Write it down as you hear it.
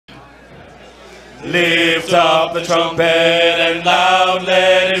Lift up the trumpet and loud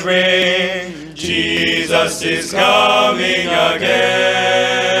let it ring. Jesus is coming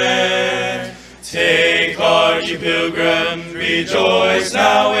again. Take heart, ye pilgrims, rejoice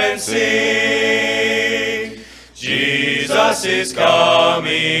now and sing. Jesus is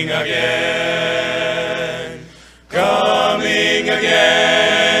coming again. Coming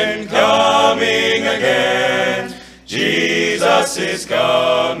again, coming again. Jesus is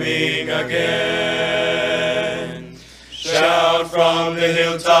coming again. Shout from the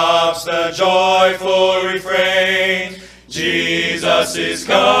hilltops the joyful refrain. Jesus is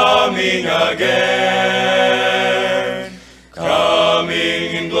coming again.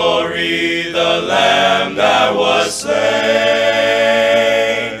 Coming in glory, the Lamb that was slain.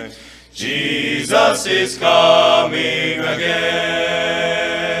 Jesus is coming again.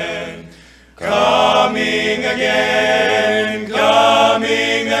 Coming again,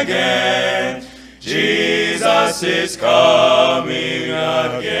 coming again. Jesus is coming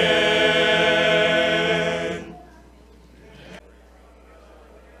again.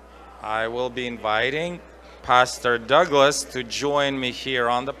 I will be inviting Pastor Douglas to join me here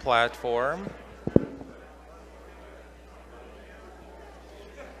on the platform.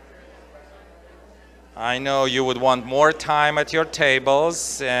 I know you would want more time at your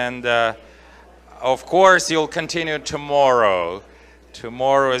tables, and of course you'll continue tomorrow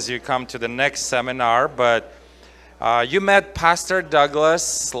as you come to the next seminar, but you met Pastor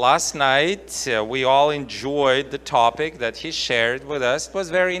Douglas last night. We all enjoyed the topic that he shared with us. It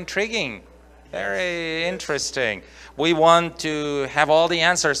was very intriguing, very interesting. We want to have all the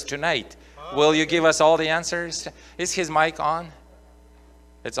answers tonight. Will you give us all the answers? Is his mic on?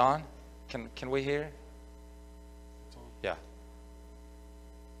 It's on? Can we hear? It's on. Yeah.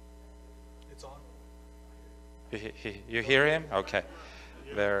 It's on. You hear him? Okay.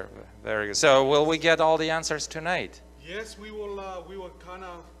 Very, very good. So will we get all the answers tonight? Yes, we will kind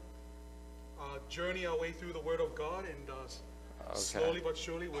of journey our way through the Word of God, and slowly but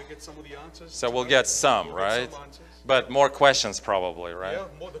surely we'll get some of the answers. So we'll get some, right? Get some answers. But more questions probably, right?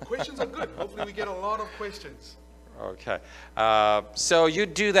 Yeah, the questions are good. Hopefully we get a lot of questions. Okay. So you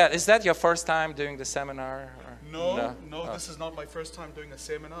do that. Is that your first time doing the seminar? No, this is not my first time doing a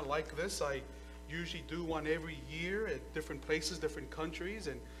seminar like this. I usually do one every year at different places, different countries.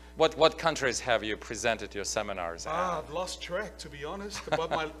 And what countries have you presented your seminars at? I've lost track, to be honest.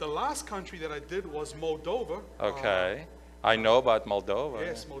 But the last country that I did was Moldova. Okay. I know about Moldova.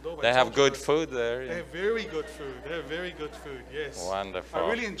 Yes, Moldova. They have good food there. They have very good food. They have very good food, yes. Wonderful. I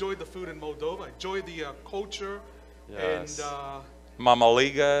really enjoyed the food in Moldova. I enjoyed the culture. Yes. And Mama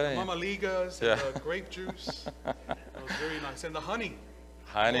Liga. Mama Ligas, Yeah. and the grape juice. That was very nice. And the honey.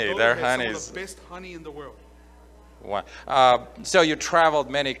 Honey, Moldova their has honey some is... of the best honey in the world. Wow. So you traveled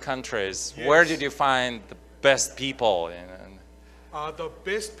many countries. Yes. Where did you find the best people The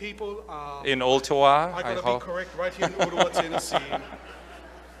best people... in Ooltewah? I gotta be correct, right here in Ooltewah, Tennessee.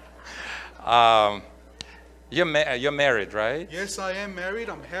 You're married, right? Yes, I am married.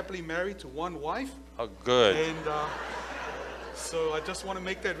 I'm happily married to one wife. Oh, good. And so I just want to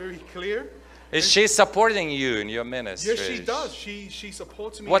make that very clear. Is she supporting you in your ministry? Yes, she does. She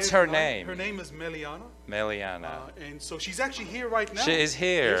supports me. What's her every night. name? Her name is Meliana. Meliana. And so she's actually here right now. She is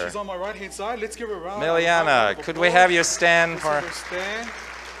here. Yeah, she's on my right-hand side. Let's give her a round. Meliana, could we have you stand for... Stand.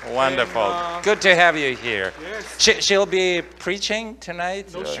 Wonderful. And, Good to have you here. Yes. She'll be preaching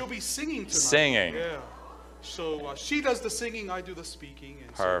tonight? No, she'll be singing tonight. Singing. Yeah. So she does the singing, I do the speaking.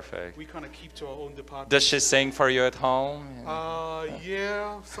 And Perfect. So we kind of keep to our own department. Does she sing for you at home?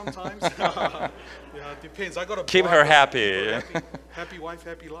 Yeah, sometimes. Yeah, it depends. I got to keep her happy. Happy wife,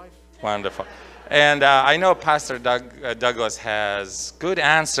 happy life. Wonderful. And I know Pastor Douglas has good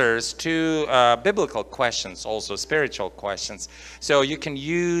answers to biblical questions, also spiritual questions. So you can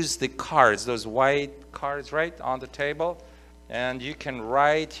use the cards, those white cards, right, on the table. And you can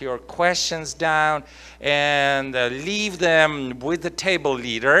write your questions down and leave them with the table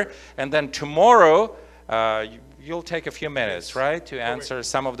leader. And then tomorrow, you'll take a few minutes, right, to answer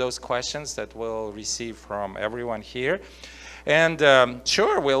some of those questions that we'll receive from everyone here. And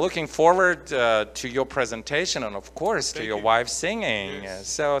sure, we're looking forward to your presentation and, of course, to your wife singing. Yes.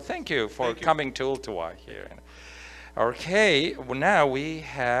 So thank you for coming to Ooltewah here. Okay, well, now we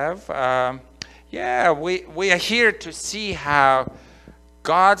have... we are here to see how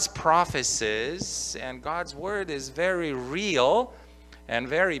God's prophecies and God's word is very real and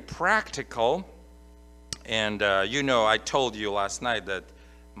very practical. And you know, I told you last night that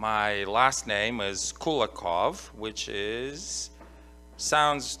my last name is Kulakov, which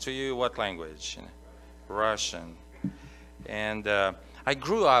sounds to you what language? Russian. And I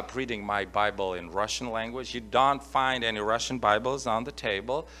grew up reading my Bible in Russian language. You don't find any Russian Bibles on the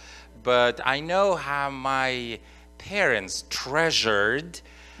table, but I know how my parents treasured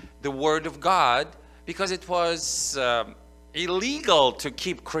the Word of God, because it was illegal to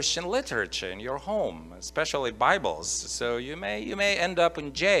keep Christian literature in your home, especially Bibles. So you may end up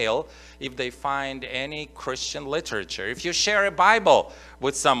in jail if they find any Christian literature. If you share a Bible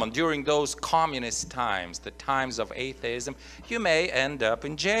with someone during those communist times, the times of atheism, you may end up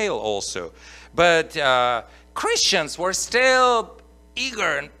in jail also. But Christians were still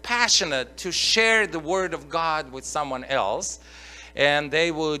eager and passionate to share the Word of God with someone else. And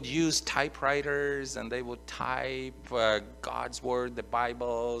they would use typewriters, and they would type God's Word, the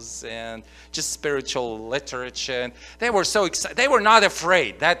Bibles, and just spiritual literature. And they were so excited. They were not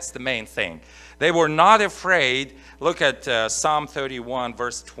afraid. That's the main thing. They were not afraid. Look at Psalm 31,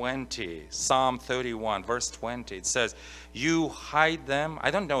 verse 20. Psalm 31, verse 20. It says, you hide them.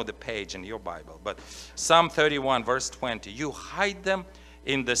 I don't know the page in your Bible, but Psalm 31, verse 20. You hide them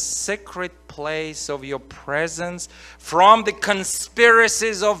in the secret place of your presence from the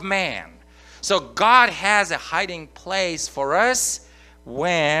conspiracies of man. So God has a hiding place for us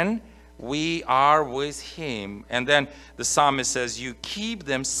when we are with Him. And then the psalmist says, you keep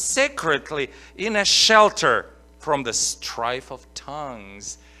them secretly in a shelter from the strife of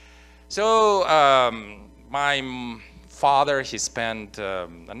tongues. So my father, he spent a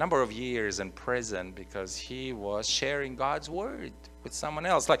number of years in prison because he was sharing God's Word with someone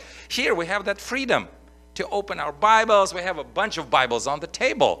else. Like here we have that freedom to open our Bibles. We have a bunch of Bibles on the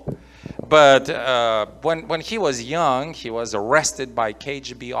table. But when he was young, he was arrested by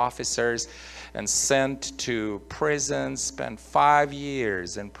KGB officers and sent to prison, spent 5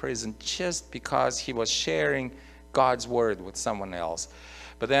 years in prison just because he was sharing God's Word with someone else.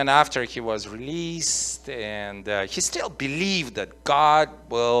 But then after he was released, and he still believed that God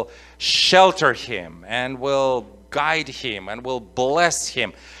will shelter him and will guide him and will bless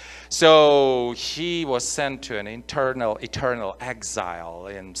him. So he was sent to an eternal exile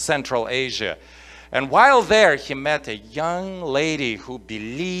in Central Asia. And while there, he met a young lady who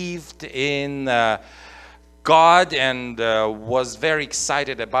believed in God and was very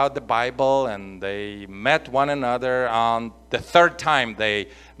excited about the Bible. And they met one another. On the third time they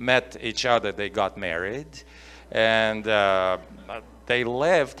met each other, they got married. And they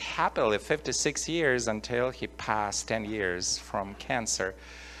lived happily 56 years until he passed 10 years from cancer.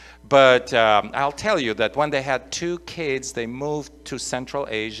 But I'll tell you that when they had 2 kids, they moved to Central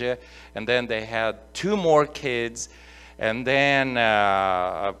Asia, and then they had 2 more kids, and then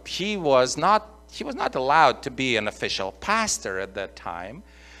he was not allowed to be an official pastor at that time,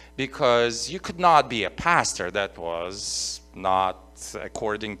 because you could not be a pastor. That was not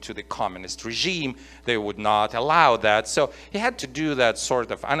according to the communist regime. They would not allow that. So he had to do that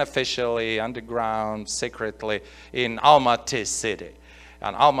sort of unofficially, underground, secretly in Almaty city.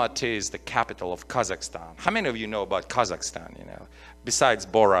 And Almaty is the capital of Kazakhstan. How many of you know about Kazakhstan? You know, besides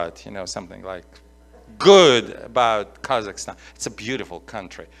Borat, you know, something like good about Kazakhstan. It's a beautiful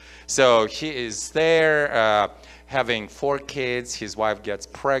country. So he is there having 4 kids. His wife gets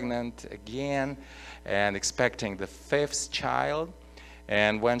pregnant again and expecting the 5th child.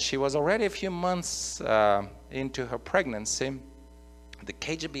 And when she was already a few months into her pregnancy, the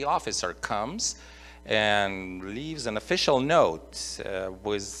KGB officer comes and leaves an official note.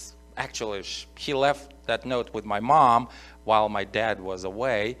 Actually, he left that note with my mom while my dad was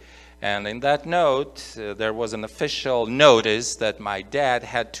away. And in that note, there was an official notice that my dad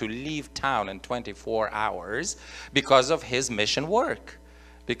had to leave town in 24 hours because of his mission work,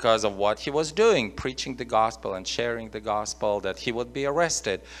 because of what he was doing, preaching the gospel and sharing the gospel, that he would be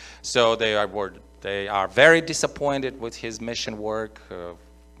arrested. So they are very disappointed with his mission work.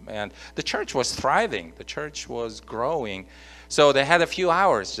 And the church was thriving. The church was growing. So they had a few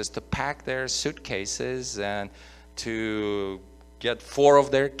hours just to pack their suitcases and to get 4 of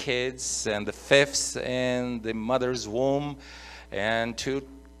their kids and the 5th in the mother's womb and to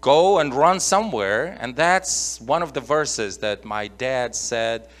go and run somewhere. And that's one of the verses that my dad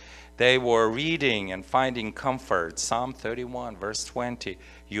said they were reading and finding comfort. Psalm 31, verse 20.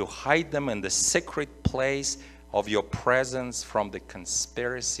 You hide them in the secret place of your presence from the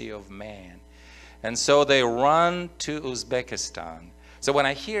conspiracy of man. And so they run to Uzbekistan. So when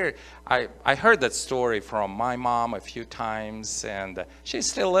I heard that story from my mom a few times, and she's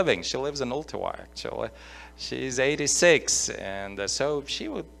still living. She lives in Ooltewah, actually. She's 86, and so she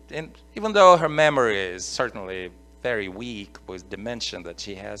would, even though her memory is certainly very weak with dementia that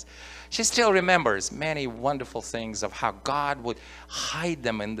she has, she still remembers many wonderful things of how God would hide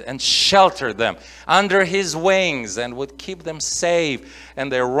them and shelter them under his wings and would keep them safe.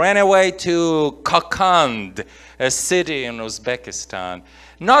 And they ran away to Kokand, a city in Uzbekistan,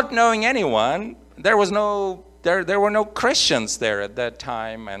 not knowing anyone. There were no Christians there at that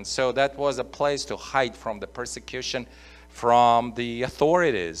time, and so that was a place to hide from the persecution from the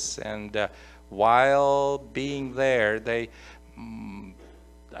authorities. And while being there,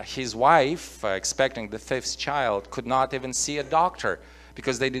 his wife, expecting the 5th child, could not even see a doctor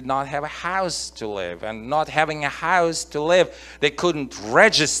because they did not have a house to live. And not having a house to live, they couldn't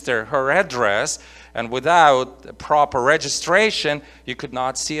register her address. And without proper registration, you could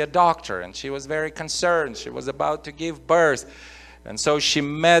not see a doctor. And she was very concerned. She was about to give birth. And so she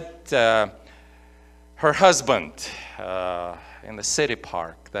met her husband in the city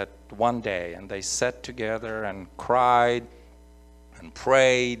park that one day. And they sat together and cried and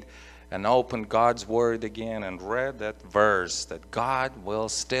prayed and opened God's word again and read that verse that God will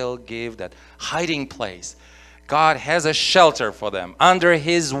still give that hiding place. God has a shelter for them. Under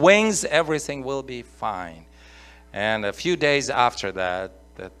his wings, everything will be fine. And a few days after that,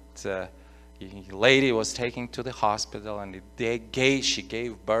 that lady was taken to the hospital, and she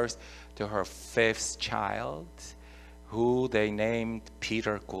gave birth to her 5th child, who they named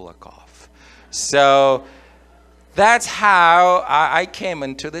Peter Kulakov. So that's how I came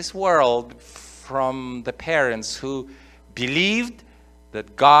into this world, from the parents who believed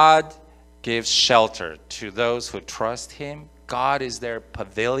that God gives shelter to those who trust him. God is their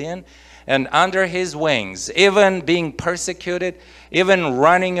pavilion, and under his wings, even being persecuted, even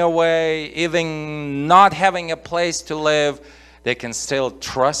running away, even not having a place to live, they can still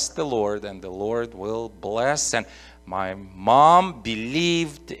trust the Lord, and the Lord will bless. And my mom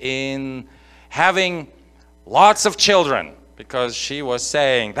believed in having lots of children, because she was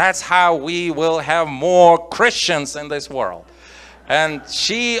saying that's how we will have more Christians in this world. And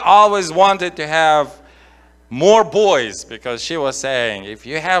she always wanted to have more boys, because she was saying if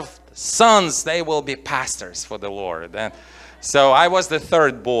you have sons, they will be pastors for the Lord. And so I was the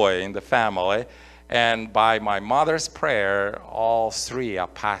 3rd boy in the family, and by my mother's prayer, all 3 are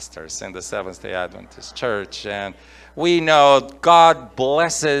pastors in the Seventh-day Adventist Church. And we know God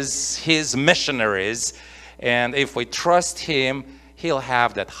blesses his missionaries, and if we trust him, he'll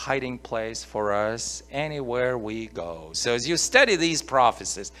have that hiding place for us anywhere we go. So as you study these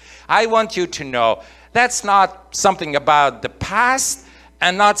prophecies, I want you to know that's not something about the past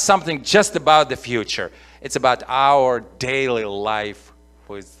and not something just about the future. It's about our daily life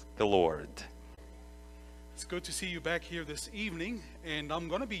with the Lord. It's good to see you back here this evening, and I'm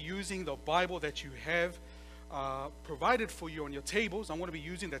going to be using the Bible that you have provided for you on your tables. I'm going to be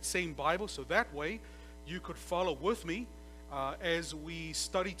using that same Bible, so that way you could follow with me as we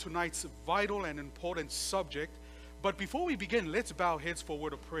study tonight's vital and important subject. But before we begin, let's bow heads for a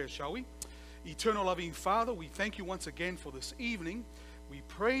word of prayer, shall we? Eternal loving Father, we thank you once again for this evening. We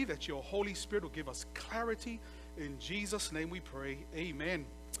pray that your Holy Spirit will give us clarity. In Jesus' name we pray, amen.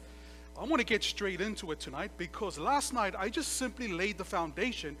 I want to get straight into it tonight, because last night I just simply laid the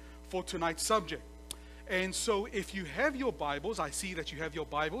foundation for tonight's subject. And so if you have your Bibles, I see that you have your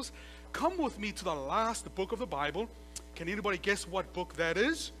Bibles, come with me to the last book of the Bible. Can anybody guess what book that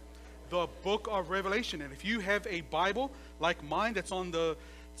is? The book of Revelation. And if you have a Bible like mine that's on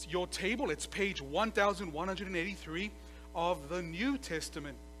your table, it's page 1183 of the New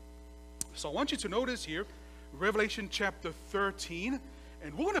Testament. So I want you to notice here, Revelation chapter 13,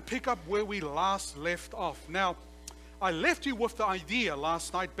 and we're going to pick up where we last left off. Now, I left you with the idea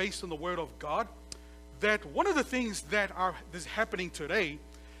last night, based on the Word of God, that one of the things that is happening today,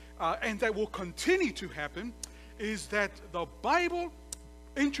 and that will continue to happen, is that the Bible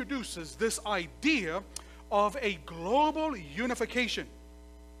introduces this idea of a global unification.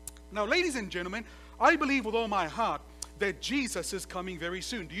 Now, ladies and gentlemen, I believe with all my heart that Jesus is coming very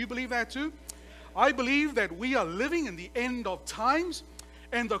soon. Do you believe that too? I believe that we are living in the end of times,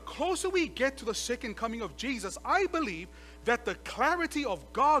 and the closer we get to the second coming of Jesus, I believe that the clarity of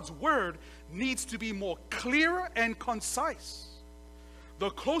God's word needs to be more clearer and concise. The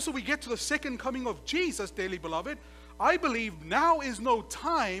closer we get to the second coming of Jesus, dearly beloved, I believe now is no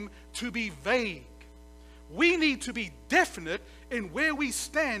time to be vague. We need to be definite in where we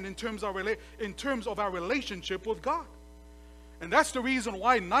stand in terms of our relationship with God. And that's the reason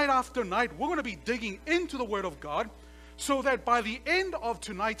why night after night we're going to be digging into the Word of God, so that by the end of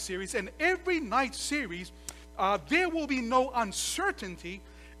tonight's series and every night series, there will be no uncertainty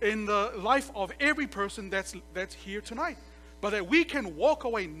in the life of every person that's here tonight, but that we can walk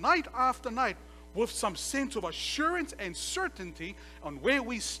away night after night with some sense of assurance and certainty on where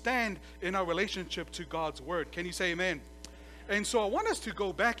we stand in our relationship to God's Word. Can you say amen? And so I want us to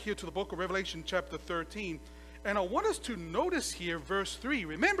go back here to the book of Revelation chapter 13. And I want us to notice here verse 3.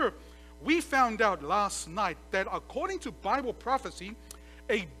 Remember, we found out last night that according to Bible prophecy,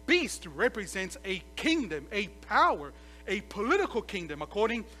 a beast represents a kingdom, a power, a political kingdom,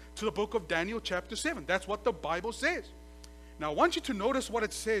 according to the book of Daniel chapter 7. That's what the Bible says. Now I want you to notice what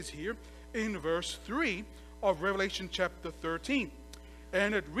it says here in verse 3 of Revelation chapter 13.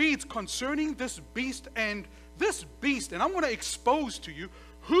 And it reads concerning this beast, and I'm going to expose to you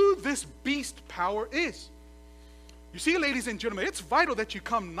who this beast power is. You see, ladies and gentlemen, it's vital that you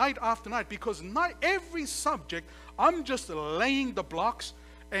come night after night, because not every subject, I'm just laying the blocks,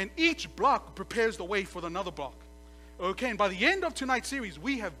 and each block prepares the way for another block. Okay, and by the end of tonight's series,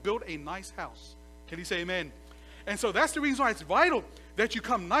 we have built a nice house. Can you say amen? And so that's the reason why it's vital that you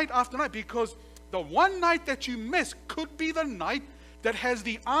come night after night, because the one night that you miss could be the night that has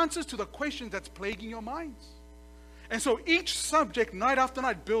the answers to the questions that's plaguing your minds. And so each subject, night after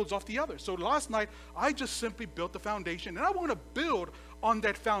night, builds off the other. So last night, I just simply built the foundation. And I want to build on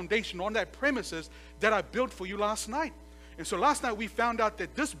that foundation, on that premises that I built for you last night. And so last night, we found out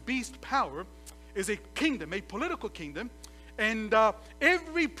that this beast power is a kingdom, a political kingdom. And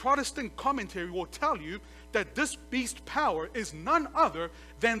every Protestant commentary will tell you that this beast power is none other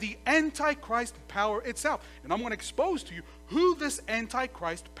than the Antichrist power itself. And I'm going to expose to you who this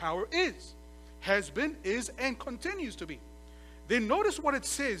Antichrist power is. Has been, is, and continues to be. Then notice what it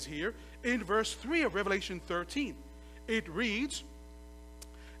says here in verse 3 of Revelation 13. It reads,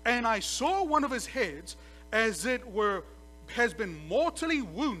 "And I saw one of his heads as it were has been mortally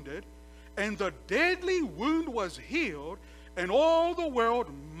wounded, and the deadly wound was healed, and all the world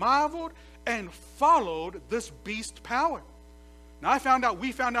marveled and followed this beast power." Now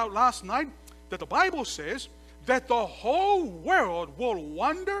we found out last night that the Bible says that the whole world will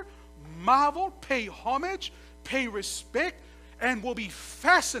wonder, marvel, pay homage, pay respect, and will be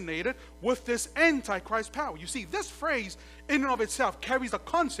fascinated with this Antichrist power. You see, this phrase in and of itself carries the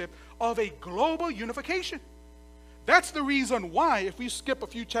concept of a global unification. That's the reason why, if we skip a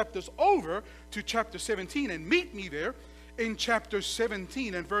few chapters over to chapter 17 and meet me there in chapter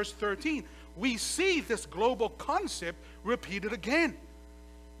 17 and verse 13, we see this global concept repeated again.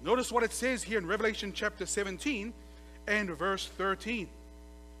 Notice what it says here in Revelation chapter 17 and verse 13.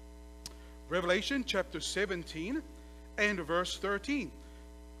 Revelation chapter 17 and verse 13.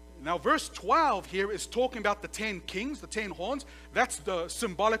 Now verse 12 here is talking about the 10 kings, the 10 horns. That's the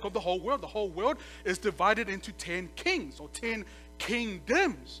symbolic of the whole world. The whole world is divided into 10 kings or 10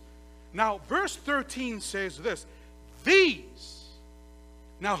 kingdoms. Now verse 13 says this, these.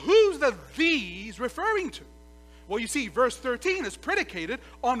 Now who's the these referring to? Well, you see, verse 13 is predicated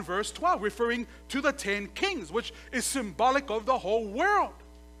on verse 12, referring to the 10 kings, which is symbolic of the whole world.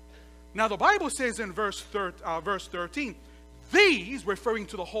 Now, the Bible says in verse 13, these, referring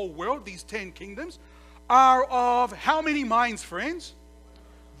to the whole world, these 10 kingdoms, are of how many minds, friends?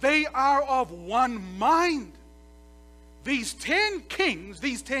 They are of one mind. These 10 kings,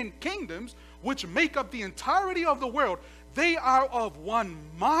 these 10 kingdoms, which make up the entirety of the world, they are of one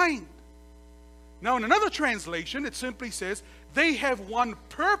mind. Now, in another translation, it simply says, they have one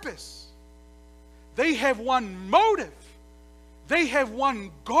purpose. They have one motive. They have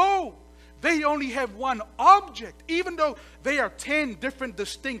one goal. They only have one object. Even though they are 10 different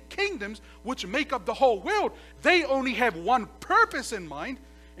distinct kingdoms which make up the whole world, they only have one purpose in mind.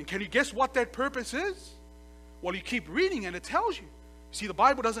 And can you guess what that purpose is? Well, you keep reading and it tells you. See, the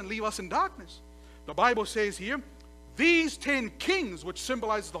Bible doesn't leave us in darkness. The Bible says here, these 10 kings, which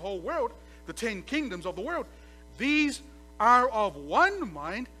symbolizes the whole world, the 10 kingdoms of the world, these are of one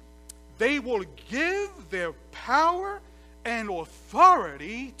mind. They will give their power and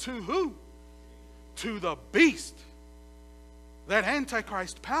authority to who? To the beast. That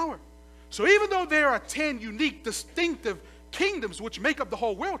Antichrist power. So even though there are 10 unique, distinctive kingdoms which make up the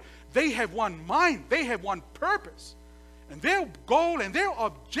whole world, they have one mind, they have one purpose. And their goal and their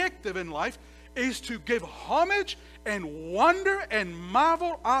objective in life is to give homage and wonder and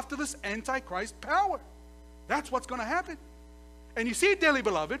marvel after this Antichrist power. That's what's going to happen. And you see, dearly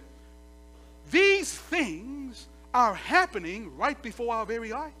beloved, these things are happening right before our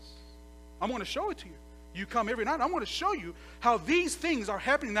very eyes. I'm going to show it to you. You come every night, I'm going to show you how these things are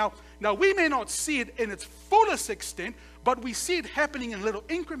happening. Now we may not see it in its fullest extent, but we see it happening in little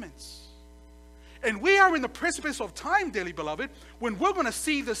increments. And we are in the precipice of time, dearly beloved, when we're going to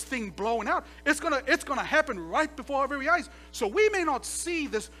see this thing blowing out. It's going to happen right before our very eyes. So we may not see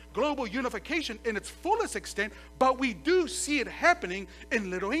this global unification in its fullest extent, but we do see it happening in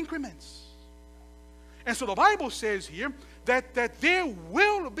little increments. And so the Bible says here that there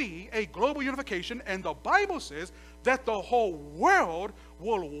will be a global unification, and the Bible says that the whole world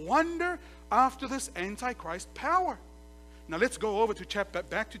will wonder after this Antichrist power. Now let's go over to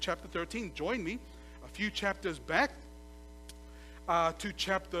back to chapter 13. Join me a few chapters back to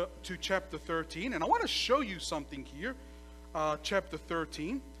chapter 13, and I want to show you something here, chapter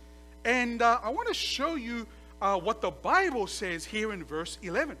 13, and I want to show you what the Bible says here in verse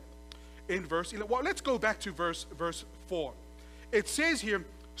 11. In verse 11, well, let's go back to verse 4. It says here,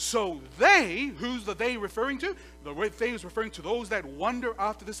 so they, who's the they referring to? The they is referring to those that wonder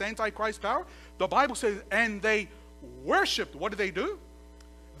after this Antichrist power. The Bible says, and they worshiped. What did they do?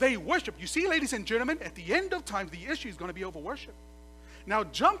 They worshiped. You see, ladies and gentlemen, at the end of time, the issue is going to be over worship. Now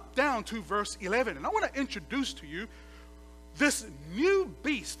jump down to verse 11, and I want to introduce to you this new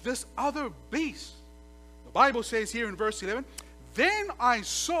beast, this other beast. The Bible says here in verse 11, then I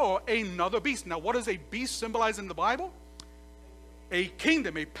saw another beast. Now what does a beast symbolize in the Bible? A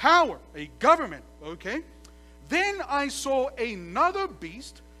kingdom, a power, a government, okay? Then I saw another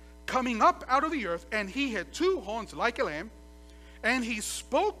beast coming up out of the earth, and he had two horns like a lamb, and he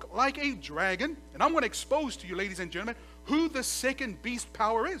spoke like a dragon. And I'm going to expose to you, ladies and gentlemen, who the second beast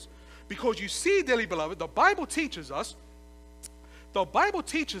power is. Because you see, dearly beloved, the Bible teaches us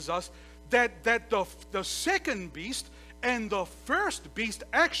that the second beast and the first beast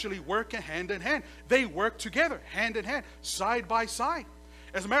actually work hand in hand. They work together, hand in hand, side by side.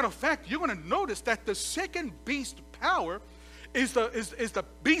 As a matter of fact, you're going to notice that the second beast power is the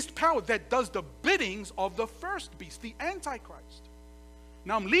beast power that does the biddings of the first beast, the Antichrist.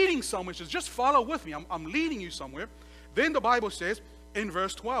 Now I'm leading somewhere, so just follow with me. I'm leading you somewhere. Then the Bible says in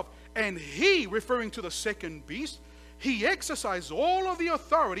verse 12, and he, referring to the second beast, he exercised all of the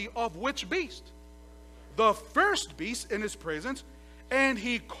authority of which beast? The first beast in his presence, and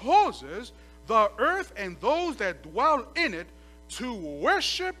he causes the earth and those that dwell in it to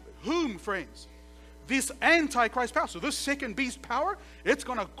worship whom, friends? This Antichrist power. So this second beast power, it's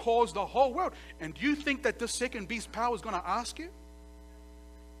going to cause the whole world. And do you think that this second beast power is going to ask you?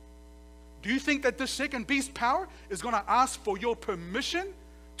 Do you think that this second beast power is going to ask for your permission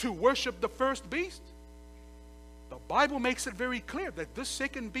to worship the first beast? The Bible makes it very clear that this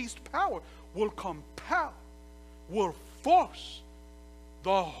second beast power will compel, will force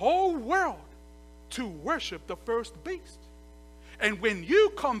the whole world to worship the first beast. And when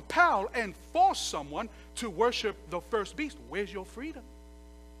you compel and force someone to worship the first beast, where's your freedom?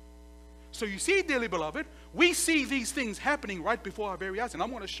 So you see, dearly beloved, we see these things happening right before our very eyes, and I'm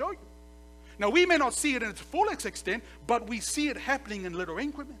going to show you. Now, we may not see it in its fullest extent, but we see it happening in little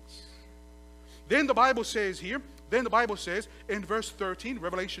increments. Then the Bible says here, in verse 13,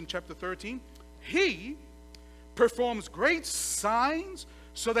 Revelation chapter 13, he performs great signs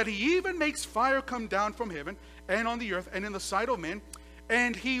so that he even makes fire come down from heaven and on the earth and in the sight of men.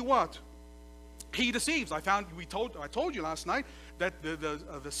 And he what? He deceives. I told you last night that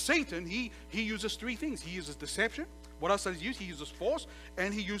the Satan, he uses three things. He uses deception. What else does he use? He uses force,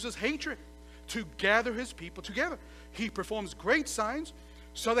 and he uses hatred to gather his people together. He performs great signs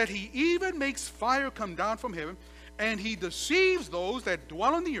so that he even makes fire come down from heaven, and he deceives those that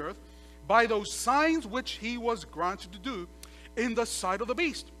dwell on the earth by those signs which he was granted to do in the sight of the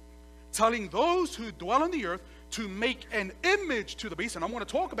beast, telling those who dwell on the earth to make an image to the beast. And I'm going to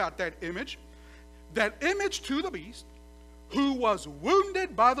talk about that image to the beast, who was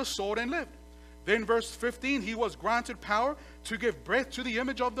wounded by the sword and lived. Then verse 15, he was granted power to give breath to the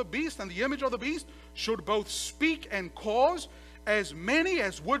image of the beast, and the image of the beast should both speak and cause as many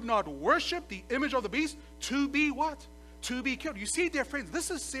as would not worship the image of the beast to be what? To be killed. You see, dear friends,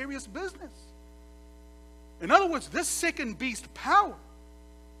 this is serious business. In other words, this second beast power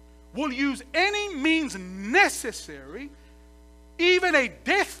will use any means necessary, even a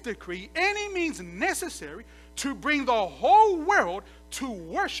death decree, any means necessary to bring the whole world to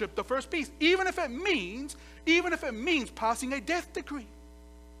worship the first beast, even if it means passing a death decree.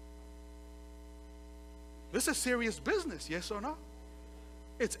 This is serious business, yes or no?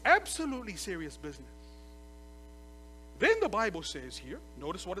 It's absolutely serious business. Then the Bible says here,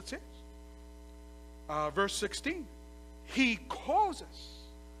 notice what it says. Verse 16, he causes.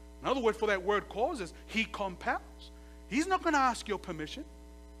 Another word for that word causes, he compels. He's not going to ask your permission.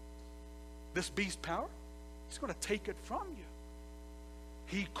 This beast power, he's going to take it from you.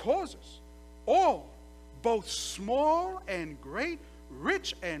 He causes all, both small and great,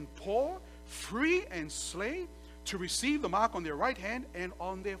 rich and poor, free and slave, to receive the mark on their right hand and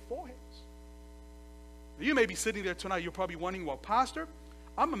on their foreheads. Now, you may be sitting there tonight, you're probably wondering, well, Pastor,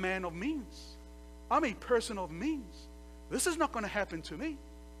 I'm a man of means. I'm a person of means. This is not going to happen to me.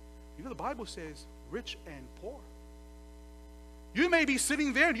 You know, the Bible says rich and poor. You may be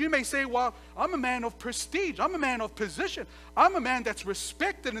sitting there and you may say, well, I'm a man of prestige. I'm a man of position. I'm a man that's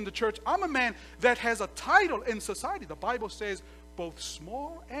respected in the church. I'm a man that has a title in society. The Bible says both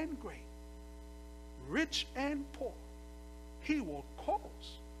small and great, rich and poor, he will cause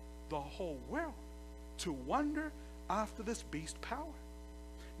the whole world to wonder after this beast power.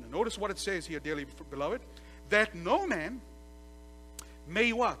 Now notice what it says here, dearly beloved, that no man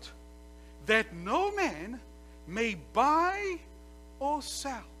may what? That no man may buy or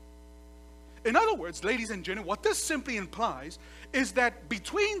sell. In other words, ladies and gentlemen, what this simply implies is that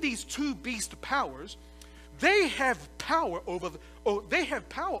between these two beast powers, they have power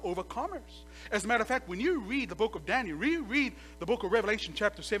over commerce. As a matter of fact, when you read the book of Daniel, reread the book of Revelation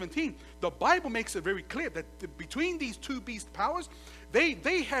chapter 17, the Bible makes it very clear that between these two beast powers,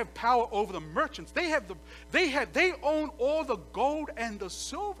 they have power over the merchants. They own all the gold and the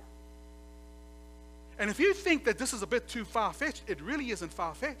silver. And if you think that this is a bit too far-fetched, it really isn't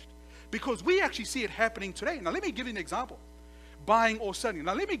far-fetched, because we actually see it happening today. Now let me give you an example. Buying or selling.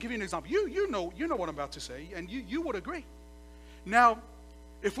 Now let me give you an example. You know what I'm about to say, and you would agree. Now,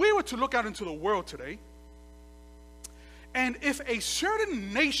 if we were to look out into the world today, and if a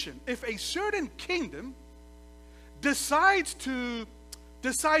certain nation, if a certain kingdom decides to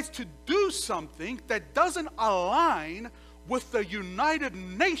do something that doesn't align with the United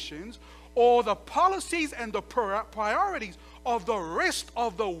Nations or the policies and the priorities of the rest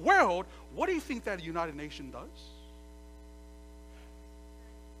of the world, what do you think that United Nation does?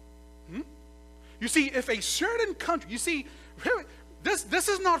 You see, if a certain country, you see, this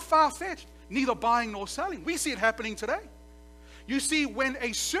is not far-fetched, neither buying nor selling. We see it happening today. You see, when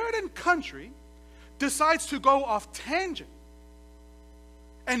a certain country decides to go off tangent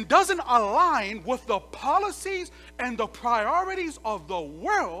and doesn't align with the policies and the priorities of the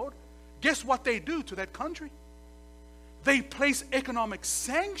world, guess what they do to that country? They place economic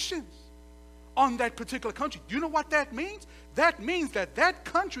sanctions on that particular country. Do you know what that means? That means that that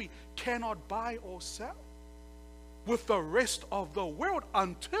country cannot buy or sell with the rest of the world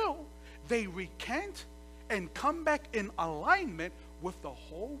until they recant and come back in alignment with the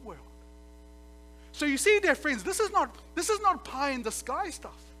whole world. So you see, dear friends, this is not pie in the sky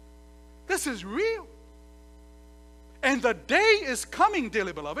stuff. This is real. And the day is coming,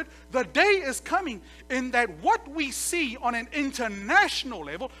 dearly beloved, the day is coming in that what we see on an international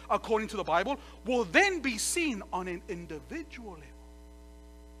level, according to the Bible, will then be seen on an individual level.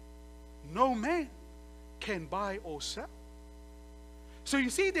 No man can buy or sell. So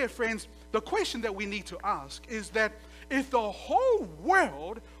you see, dear friends, the question that we need to ask is that if the whole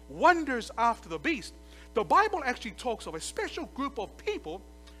world wanders after the beast, the Bible actually talks of a special group of people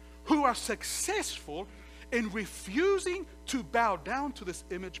who are successful in refusing to bow down to this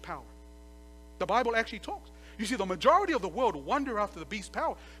image power. The Bible actually talks. You see, the majority of the world wander after the beast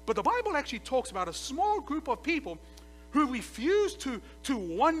power, but the Bible actually talks about a small group of people who refuse to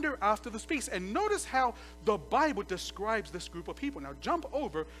wander after this beast. And notice how the Bible describes this group of people. Now jump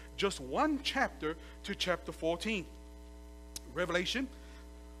over just one chapter to chapter 14. Revelation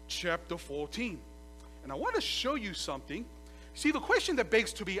chapter 14. And I want to show you something. See, the question that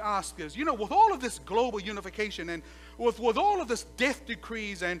begs to be asked is, you know, with all of this global unification and with all of this death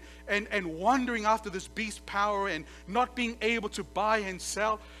decrees and wandering after this beast power and not being able to buy and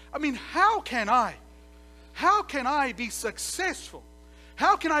sell, I mean, how can I be successful?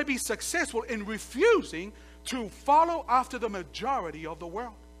 How can I be successful in refusing to follow after the majority of the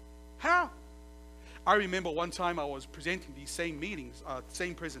world? How? I remember one time I was presenting these same meetings,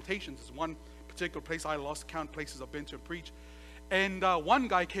 same presentations as one particular place. I lost count places I've been to preach. And one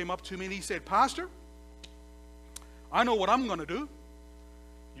guy came up to me and he said, Pastor, I know what I'm going to do.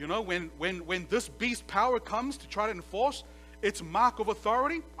 You know, when this beast power comes to try to enforce its mark of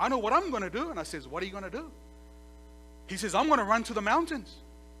authority, I know what I'm going to do. And I says, what are you going to do? He says, I'm going to run to the mountains.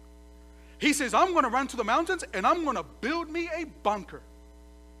 He says, I'm going to run to the mountains and I'm going to build me a bunker.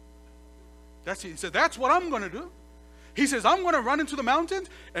 He said, that's what I'm going to do. He says, I'm going to run into the mountains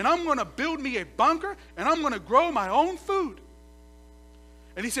and I'm going to build me a bunker and I'm going to grow my own food.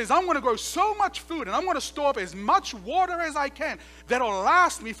 And he says, I'm going to grow so much food and I'm going to store up as much water as I can that'll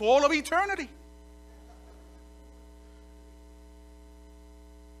last me for all of eternity.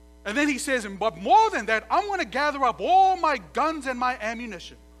 And then he says, but more than that, I'm going to gather up all my guns and my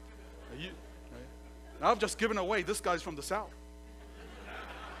ammunition. Now, I've just given away, this guy's from the South.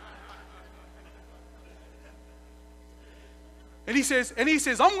 And he says,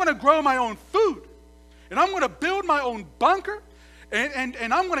 I'm going to grow my own food and I'm going to build my own bunker.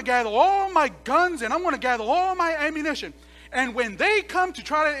 And I'm going to gather all my guns and I'm going to gather all my ammunition. And when they come to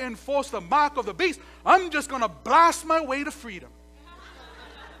try to enforce the mark of the beast, I'm just going to blast my way to freedom.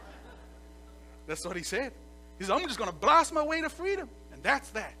 That's what he said. He said, I'm just going to blast my way to freedom. And that's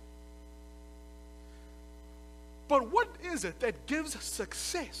that. But what is it that gives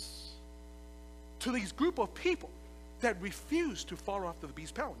success to these group of people that refuse to follow after the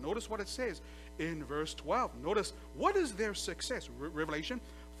beast's power? Notice what it says in verse 12. Notice what is their success. Revelation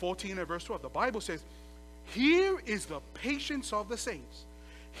 14 and verse 12. The Bible says, here is the patience of the saints.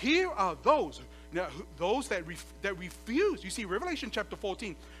 Here are those that refuse. You see, Revelation chapter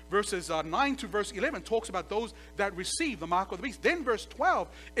 14, verses 9 to verse 11 talks about those that receive the mark of the beast. Then verse 12,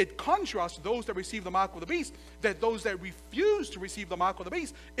 it contrasts those that receive the mark of the beast, that those that refuse to receive the mark of the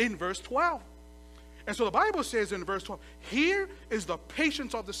beast in verse 12. And so the Bible says in verse 12, here is the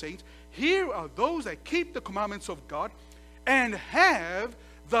patience of the saints. Here are those that keep the commandments of God and have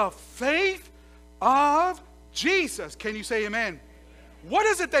the faith of Jesus. Can you say amen? What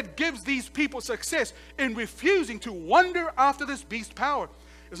is it that gives these people success in refusing to wander after this beast power?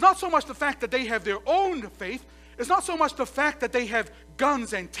 It's not so much the fact that they have their own faith. It's not so much the fact that they have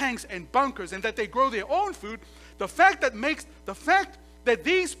guns and tanks and bunkers and that they grow their own food. The fact that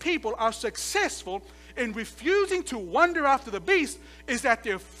these people are successful in refusing to wander after the beast is that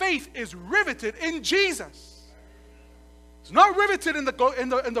their faith is riveted in Jesus. It's not riveted in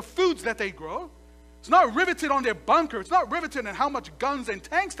the foods that they grow. It's not riveted on their bunker. It's not riveted in how much guns and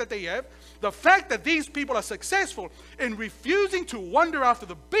tanks that they have. The fact that these people are successful in refusing to wander after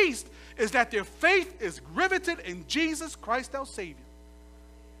the beast is that their faith is riveted in Jesus Christ our Savior.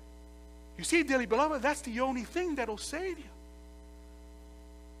 You see, dearly beloved, that's the only thing that'll save you.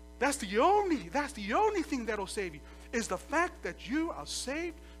 That's the only thing that'll save you, is the fact that you are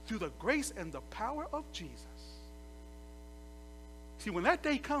saved through the grace and the power of Jesus. See, when that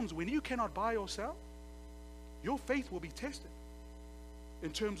day comes when you cannot buy or sell, your faith will be tested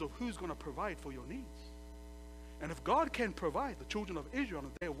in terms of who's going to provide for your needs. And if God can provide the children of Israel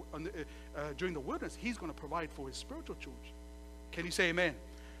during the wilderness, He's going to provide for His spiritual children. Can you say amen?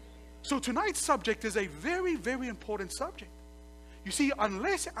 So tonight's subject is a very, very important subject. You see,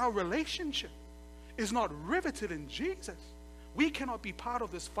 unless our relationship is not riveted in Jesus, we cannot be part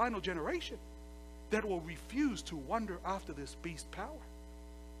of this final generation that will refuse to wander after this beast power.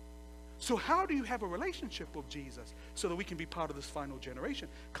 So how do you have a relationship with Jesus so that we can be part of this final generation?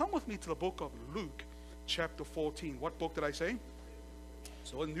 Come with me to the book of Luke, chapter 14. What book did I say?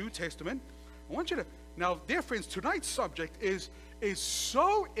 So in the New Testament. I want you to, now dear friends, tonight's subject is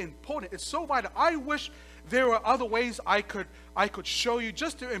so important. It's so vital. I wish there were other ways I could show you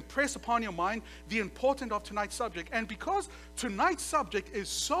just to impress upon your mind the importance of tonight's subject. And because tonight's subject is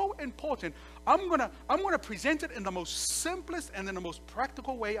so important, I'm gonna present it in the most simplest and in the most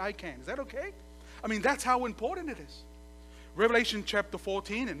practical way I can. Is that okay? I mean, that's how important it is. Revelation chapter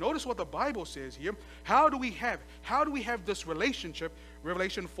 14, and notice what the Bible says here. How do we have this relationship?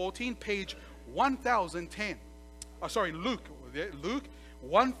 Revelation 14, page 1010. Luke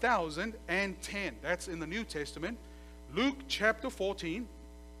 1010. That's in the New Testament. Luke chapter 14,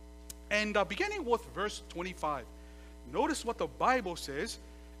 and beginning with verse 25. Notice what the Bible says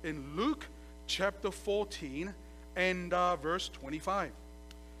in Luke chapter 14 and verse 25.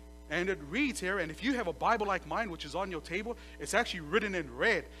 And it reads here, and if you have a Bible like mine, which is on your table, it's actually written in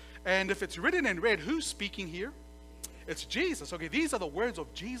red. And if it's written in red, who's speaking here? It's Jesus. Okay, these are the words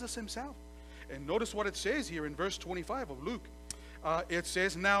of Jesus Himself. And notice what it says here in verse 25 of Luke. It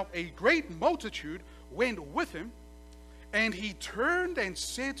says, now a great multitude went with Him, and He turned and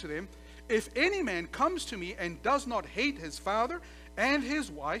said to them, if any man comes to me and does not hate his father and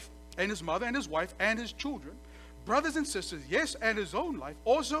his wife and his mother and his wife and his children, brothers and sisters, yes, and his own life,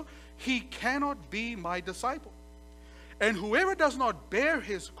 also he cannot be my disciple. And whoever does not bear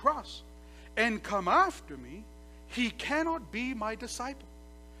his cross and come after me, he cannot be my disciple.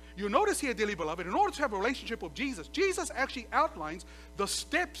 You notice here, dearly beloved, in order to have a relationship with Jesus, Jesus actually outlines the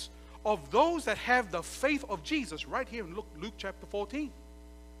steps of those that have the faith of Jesus right here in Luke chapter 14.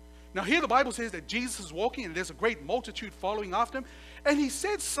 Now here the Bible says that Jesus is walking and there's a great multitude following after Him, and He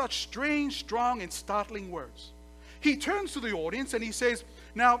said such strange, strong, and startling words. He turns to the audience and He says,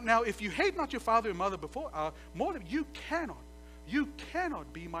 now if you hate not your father and mother more than you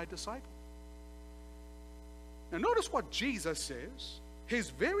cannot be my disciple. Now notice what Jesus says, His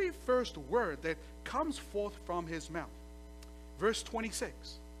very first word that comes forth from His mouth. Verse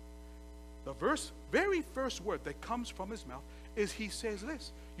 26. The very first word that comes from His mouth is He says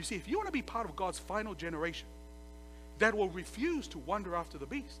this. You see, if you want to be part of God's final generation that will refuse to wander after the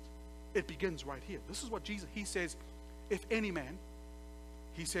beast, it begins right here. This is what Jesus, He says, if any man,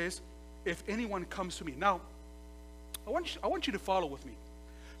 He says, if anyone comes to me. Now, I want you to follow with me.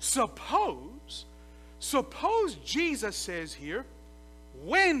 Suppose Jesus says here,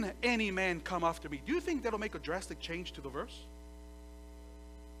 when any man come after me. Do you think that'll make a drastic change to the verse?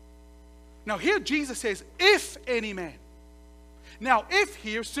 Now here Jesus says, if any man. Now if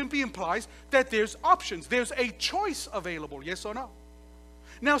here simply implies that there's options. There's a choice available, yes or no?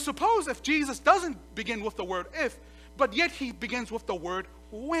 Now suppose if Jesus doesn't begin with the word if, but yet he begins with the word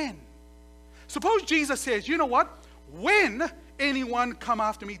when. Suppose Jesus says, you know what? When anyone come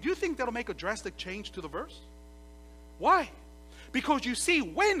after me. Do you think that'll make a drastic change to the verse? Why? Because you see,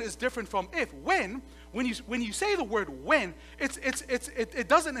 when is different from if. When you say the word when, it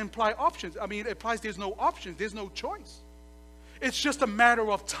doesn't imply options. I mean, it implies there's no options, there's no choice. It's just a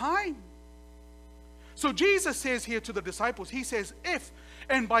matter of time. So Jesus says here to the disciples, he says if,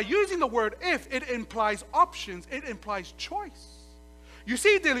 and by using the word if, it implies options, it implies choice. You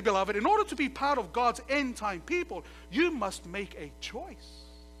see, dearly beloved, in order to be part of God's end time people, you must make a choice.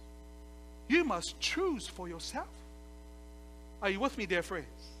 You must choose for yourself. Are you with me, dear friends?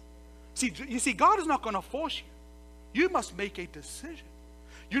 You see, God is not going to force you. You must make a decision.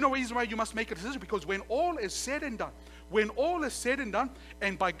 You know the reason why you must make a decision? Because when all is said and done,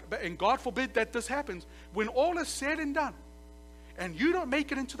 and God forbid that this happens, when all is said and done, and you don't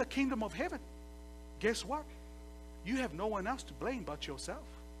make it into the kingdom of heaven, guess what? You have no one else to blame but yourself.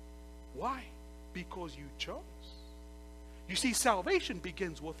 Why? Because you chose. You see, salvation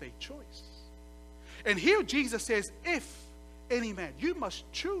begins with a choice. And here Jesus says, if any man, you must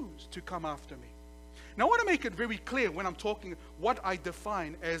choose to come after me. Now I want to make it very clear when I'm talking what I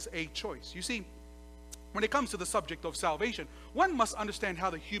define as a choice. You see, when it comes to the subject of salvation, one must understand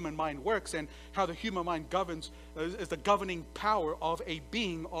how the human mind works and how the human mind governs, is the governing power of a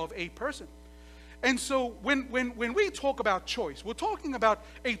being, of a person. And so when we talk about choice, we're talking about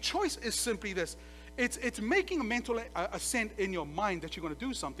a choice is simply this. It's making a mental assent in your mind that you're going to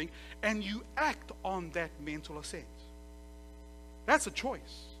do something, and you act on that mental assent. That's a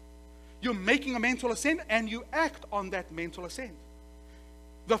choice. You're making a mental assent, and you act on that mental assent.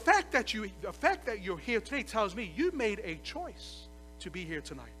 The fact that you're here today tells me you made a choice to be here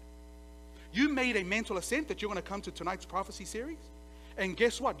tonight. You made a mental assent that you're going to come to tonight's prophecy series. And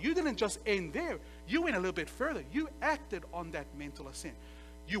guess what? You didn't just end there. You went a little bit further. You acted on that mental assent.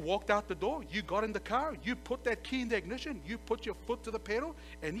 You walked out the door. You got in the car. You put that key in the ignition. You put your foot to the pedal.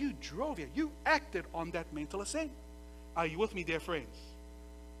 And you drove here. You acted on that mental assent. Are you with me, dear friends?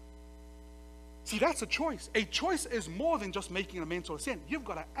 See, that's a choice. A choice is more than just making a mental assent. You've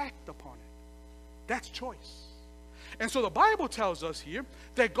got to act upon it. That's choice. And so the Bible tells us here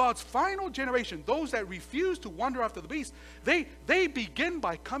that God's final generation, those that refuse to wander after the beast, they begin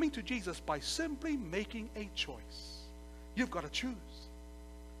by coming to Jesus by simply making a choice. You've got to choose.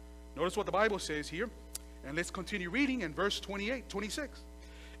 Notice what the Bible says here. And let's continue reading in verse 26.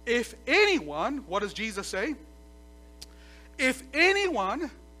 If anyone, what does Jesus say? If anyone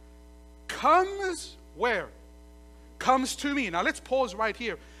comes where? Comes to me. Now let's pause right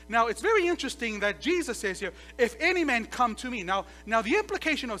here. Now it's very interesting that Jesus says here, if any man come to me. Now the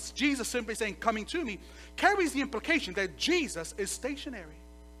implication of Jesus simply saying coming to me carries the implication that Jesus is stationary.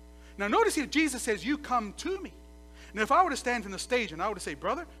 Now notice here Jesus says you come to me. Now if I were to stand in the stage and I were to say,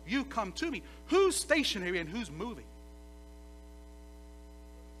 brother, you come to me, who's stationary and who's moving?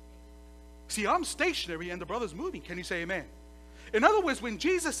 See, I'm stationary and the brother's moving. Can you say amen? In other words, when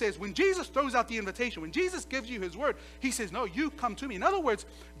Jesus throws out the invitation, when Jesus gives you his word, he says, no, you come to me. In other words,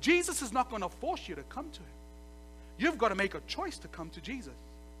 Jesus is not going to force you to come to him. You've got to make a choice to come to Jesus.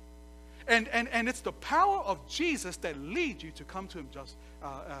 And it's the power of Jesus that leads you to come to him just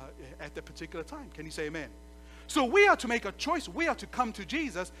at the particular time. Can you say amen? So we are to make a choice. We are to come to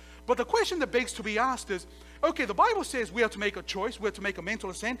Jesus. But the question that begs to be asked is, okay, the Bible says we are to make a choice, we are to make a mental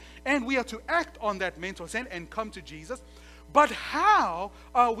assent, and we are to act on that mental assent and come to Jesus. But how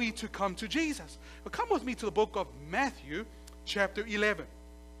are we to come to Jesus? Well, come with me to the book of Matthew, chapter 11.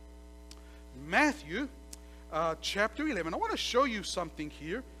 Matthew, chapter 11. I want to show you something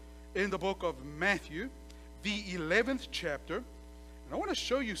here in the book of Matthew, the 11th chapter. And I want to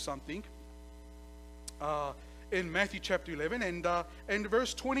show you something in Matthew chapter 11 and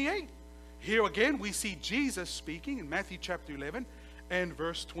verse 28. Here again, we see Jesus speaking in Matthew chapter 11 and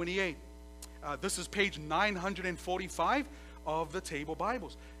verse 28. This is page 945 of the table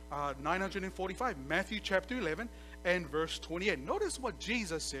Bibles. 945, Matthew chapter 11 and verse 28. Notice what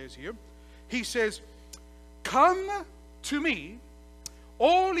Jesus says here. He says, come to me,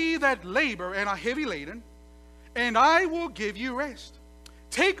 all ye that labor and are heavy laden, and I will give you rest.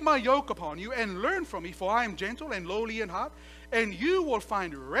 Take my yoke upon you and learn from me, for I am gentle and lowly in heart, and you will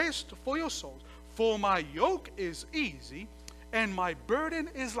find rest for your souls. For my yoke is easy and my burden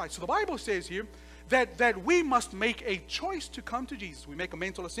is light. So the Bible says here that we must make a choice to come to Jesus. We make a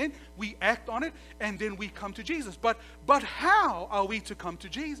mental assent, we act on it, and then we come to Jesus. But how are we to come to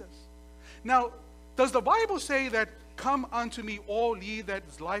Jesus? Now, does the Bible say that, come unto me all ye that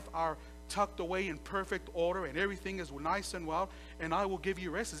life are tucked away in perfect order and everything is nice and well, and I will give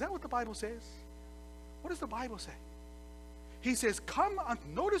you rest? Is that what the Bible says? What does the Bible say? He says,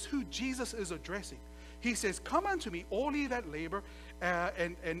 notice who Jesus is addressing. He says, come unto me all ye that labor,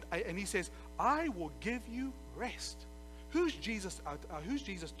 and he says, I will give you rest. Who's Jesus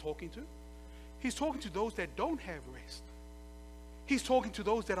talking to? He's talking to those that don't have rest. He's talking to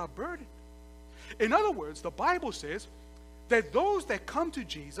those that are burdened. In other words, the Bible says that those that come to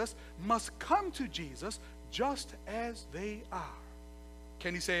Jesus must come to Jesus just as they are.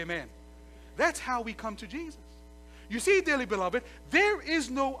 Can you say amen? That's how we come to Jesus. You see, dearly beloved, there is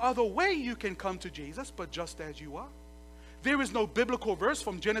no other way you can come to Jesus but just as you are. There is no biblical verse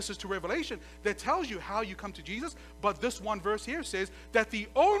from Genesis to Revelation that tells you how you come to Jesus, but this one verse here says that the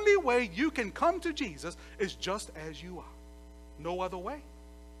only way you can come to Jesus is just as you are. No other way.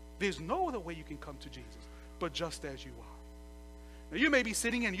 There's no other way you can come to Jesus but just as you are. Now, you may be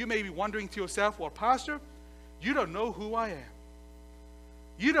sitting and you may be wondering to yourself, well, Pastor, you don't know who I am.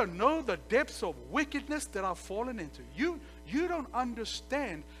 You don't know the depths of wickedness that I've fallen into. You don't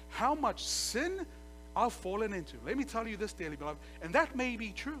understand how much sin I've fallen into. Let me tell you this, dearly beloved, and that may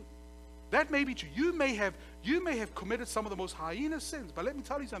be true. That may be true. You may have committed some of the most heinous sins, but let me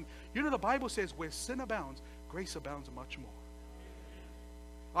tell you something. You know, the Bible says where sin abounds, grace abounds much more.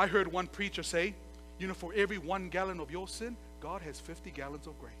 I heard one preacher say, you know, for every 1 gallon of your sin, God has 50 gallons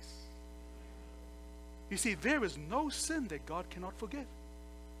of grace. You see, there is no sin that God cannot forgive.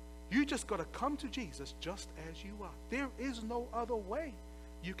 You just got to come to Jesus just as you are. There is no other way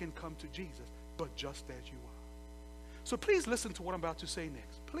you can come to Jesus but just as you are. So please listen to what I'm about to say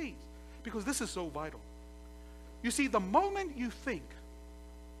next. Please. Because this is so vital. You see, the moment you think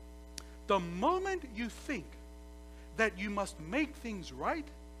that you must make things right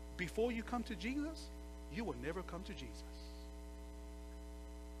before you come to Jesus, you will never come to Jesus.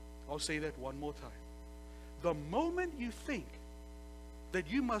 I'll say that one more time. The moment you think that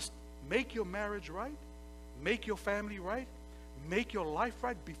you must make your marriage right, make your family right, make your life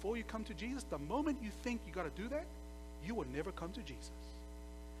right before you come to Jesus, the moment you think you got to do that, you will never come to Jesus.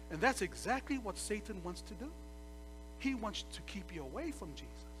 And that's exactly what Satan wants to do. He wants to keep you away from Jesus.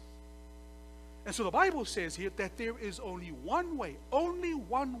 And so the Bible says here that there is only one way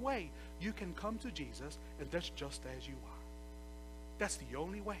you can come to Jesus, and that's just as you are. That's the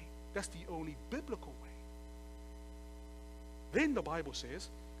only way. That's the only biblical way. Then the Bible says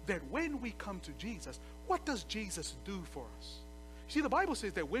that when we come to Jesus, what does Jesus do for us? See, the Bible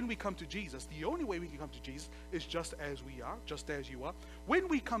says that when we come to Jesus, the only way we can come to Jesus is just as we are, just as you are. When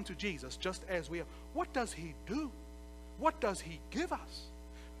we come to Jesus, just as we are, what does he do? What does he give us?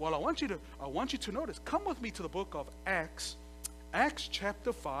 Well, I want you to notice. Come with me to the book of Acts, Acts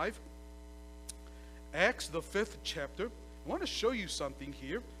chapter 5, Acts the 5th chapter. I want to show you something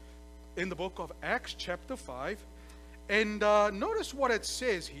here in the book of Acts chapter 5. And notice what it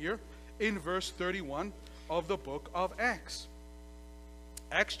says here in verse 31 of the book of Acts.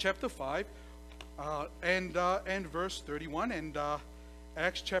 Acts chapter 5 and verse 31. And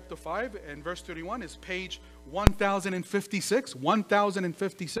Acts chapter 5 and verse 31 is page 1056,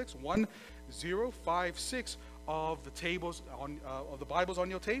 1056, 1056 of the tables of the Bibles on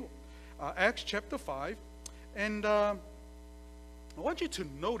your table. Acts chapter 5. And I want you to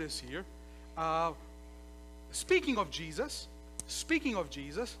notice here, speaking of Jesus,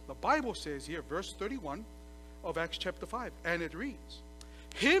 the Bible says here, verse 31 of Acts chapter 5, and it reads,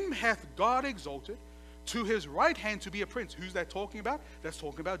 him hath God exalted to his right hand to be a prince. Who's that talking about? That's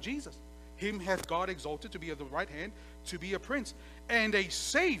talking about Jesus. Him hath God exalted to be at the right hand to be a prince and a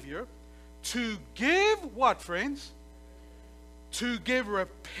savior, to give what, friends? To give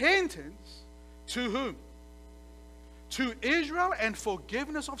repentance to whom? To Israel, and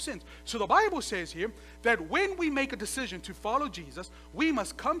forgiveness of sins. So the Bible says here that when we make a decision to follow Jesus, we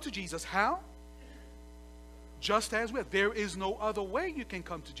must come to Jesus. How? Just as we are. There is no other way you can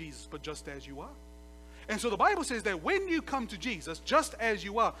come to Jesus but just as you are. And so the Bible says that when you come to Jesus just as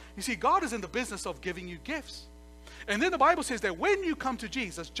you are, you see, God is in the business of giving you gifts. And then the Bible says that when you come to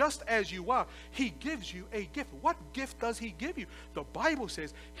Jesus just as you are, he gives you a gift. What gift does he give you? The Bible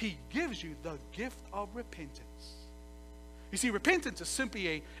says he gives you the gift of repentance. You see, repentance is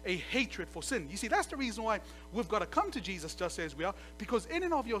simply a hatred for sin. You see, that's the reason why we've got to come to Jesus just as we are, because in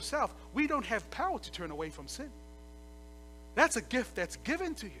and of yourself, we don't have power to turn away from sin. That's a gift that's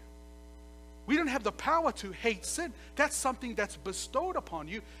given to you. We don't have the power to hate sin. That's something that's bestowed upon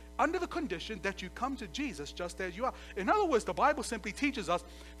you under the condition that you come to Jesus just as you are. In other words, the Bible simply teaches us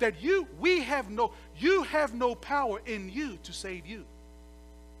that you have no power in you to save you.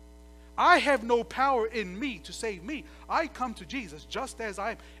 I have no power in me to save me. I come to Jesus just as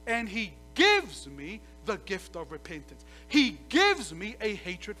I am, and He gives me the gift of repentance. He gives me a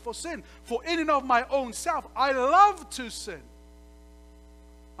hatred for sin. For in and of my own self, I love to sin.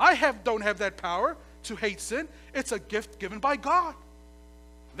 Don't have that power to hate sin. It's a gift given by God.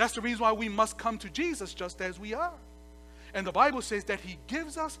 That's the reason why we must come to Jesus just as we are. And the Bible says that He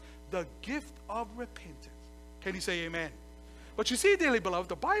gives us the gift of repentance. Can you say amen? But you see, dearly beloved,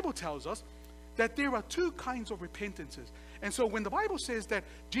 the Bible tells us that there are two kinds of repentances. And so when the Bible says that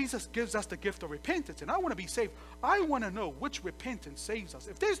Jesus gives us the gift of repentance, and I want to be saved, I want to know which repentance saves us.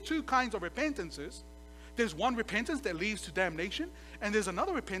 If there's two kinds of repentances, there's one repentance that leads to damnation, and there's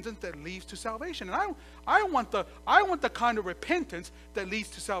another repentance that leads to salvation. And I want the kind of repentance that leads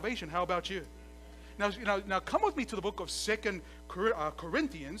to salvation. How about you? Now come with me to the book of 2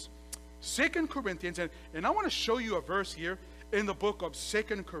 Corinthians. 2 Corinthians, and I want to show you a verse here in the book of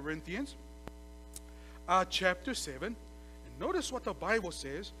 2 Corinthians, chapter 7. And notice what the Bible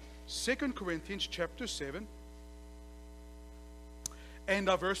says. 2 Corinthians chapter 7 and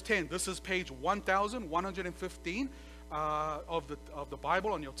verse 10. This is page 1115 of the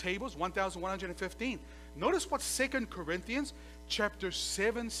Bible on your tables, 1115. Notice what 2 Corinthians chapter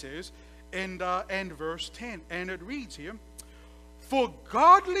 7 says and verse 10. And it reads here, for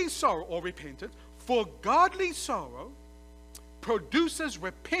godly sorrow, or repentance, for godly sorrow produces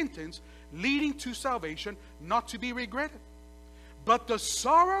repentance leading to salvation, not to be regretted. But the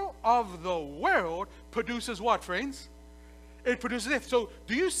sorrow of the world produces what, friends? It produces death. So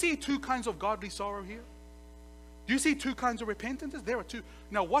do you see two kinds of godly sorrow here? Do you see two kinds of repentances? There are two.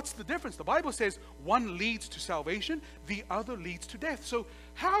 Now what's the difference? The Bible says one leads to salvation, the other leads to death. So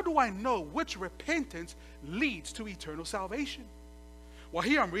how do I know which repentance leads to eternal salvation? Well,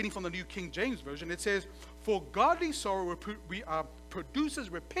 here I'm reading from the New King James Version. It says, for godly sorrow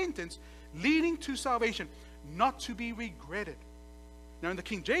produces repentance leading to salvation, not to be regretted. Now in the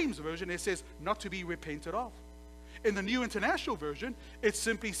King James Version, it says, not to be repented of. In the New International Version, it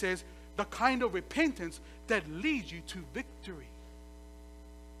simply says, the kind of repentance that leads you to victory.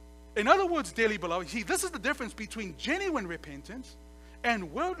 In other words, dearly beloved, see, this is the difference between genuine repentance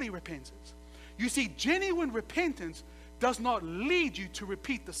and worldly repentance. You see, genuine repentance does not lead you to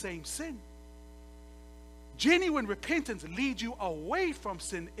repeat the same sin. Genuine repentance leads you away from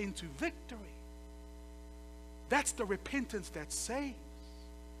sin into victory. That's the repentance that saves.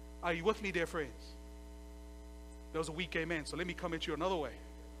 Are you with me, dear friends? That was a weak amen, so let me come at you another way.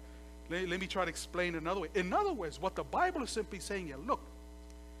 Let me try to explain another way. In other words, what the Bible is simply saying here, look,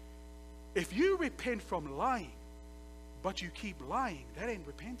 if you repent from lying, but you keep lying, that ain't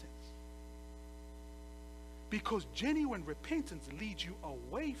repentance. Because genuine repentance leads you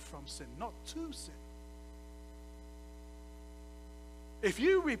away from sin, not to sin. If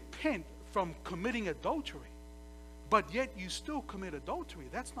you repent from committing adultery, but yet you still commit adultery,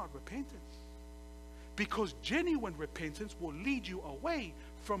 that's not repentance. Because genuine repentance will lead you away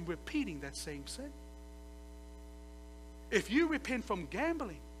from repeating that same sin. If you repent from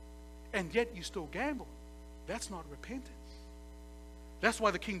gambling, and yet you still gamble, that's not repentance. That's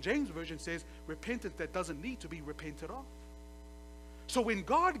why the King James Version says repentance that doesn't need to be repented of. So when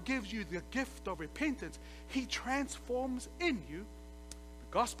God gives you the gift of repentance, He transforms in you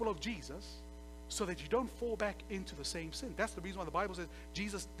the gospel of Jesus so that you don't fall back into the same sin. That's the reason why the Bible says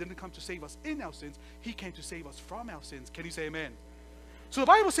Jesus didn't come to save us in our sins. He came to save us from our sins. Can you say amen? So the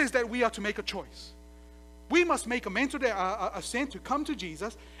Bible says that we are to make a choice. We must make a mental assent to come to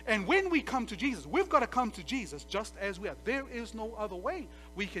Jesus. And when we come to Jesus, we've got to come to Jesus just as we are. There is no other way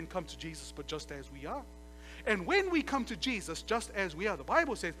we can come to Jesus but just as we are. And when we come to Jesus just as we are, the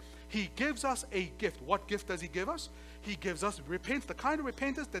Bible says He gives us a gift. What gift does He give us? He gives us repentance, the kind of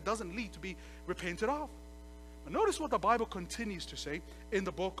repentance that doesn't lead to be repented of. But notice what the Bible continues to say in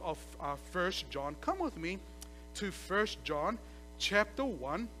the book of 1 John. Come with me to 1 John chapter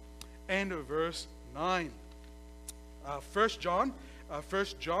 1 and verse 9. 1 John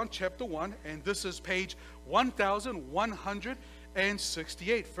chapter 1, and this is page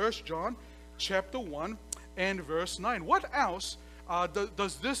 1168. 1 John chapter 1 and verse 9. What else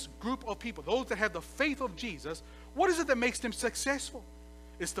does this group of people, those that have the faith of Jesus, what is it that makes them successful?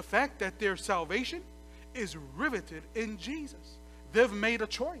 It's the fact that their salvation is riveted in Jesus. They've made a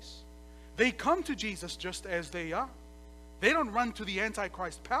choice. They come to Jesus just as they are. They don't run to the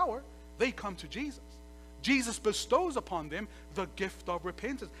Antichrist power. They come to Jesus. Jesus bestows upon them the gift of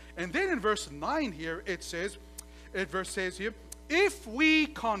repentance. And then in verse 9 here, it says here, if we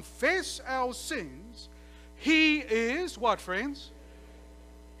confess our sins, He is, what, friends?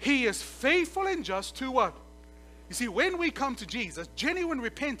 He is faithful and just to what? You see, when we come to Jesus, genuine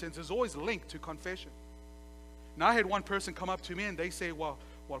repentance is always linked to confession. Now, I had one person come up to me and they say, well,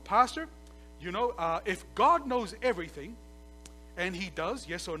 Pastor, you know, if God knows everything, and He does,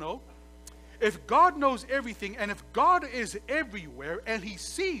 yes or no? If God knows everything, and if God is everywhere, and He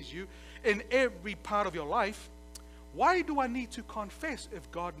sees you in every part of your life, why do I need to confess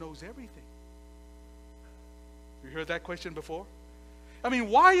if God knows everything? You heard that question before? I mean,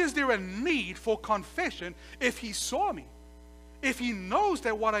 why is there a need for confession if He saw me? If He knows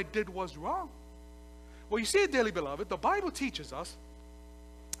that what I did was wrong? Well, you see, dearly beloved, the Bible teaches us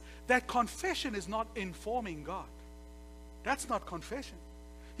that confession is not informing God. That's not confession.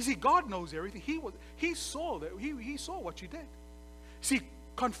 You see, God knows everything. He saw what you did. See,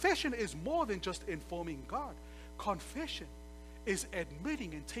 confession is more than just informing God. Confession is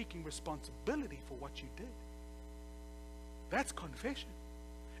admitting and taking responsibility for what you did. That's confession.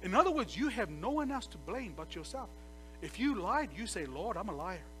 In other words, you have no one else to blame but yourself. If you lied, you say, Lord, I'm a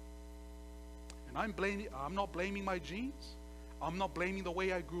liar. And I'm not blaming my genes. I'm not blaming the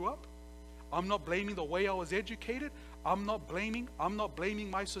way I grew up. I'm not blaming the way I was educated. I'm not blaming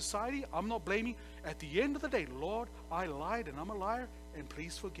my society. I'm not blaming. At the end of the day, Lord, I lied and I'm a liar, and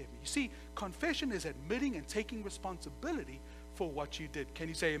please forgive me. You see, confession is admitting and taking responsibility for what you did. Can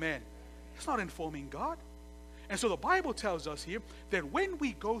you say amen? It's not informing God. And so the Bible tells us here that when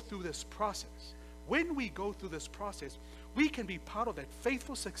we go through this process, we can be part of that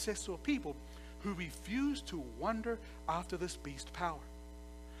faithful, successful people who refuse to wander after this beast power.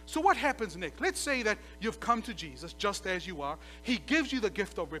 So what happens next? Let's say that you've come to Jesus just as you are. He gives you the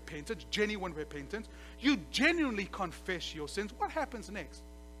gift of repentance, genuine repentance. You genuinely confess your sins. What happens next?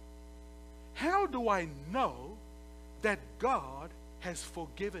 How do I know that God has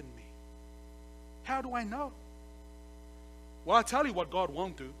forgiven me? How do I know? Well, I'll tell you what God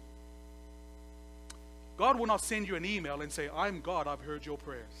won't do. God will not send you an email and say, I'm God, I've heard your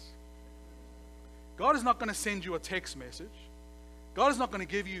prayers. God is not going to send you a text message. God is not going to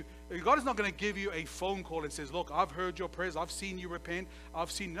give you a phone call and says, look, I've heard your prayers, I've seen you repent,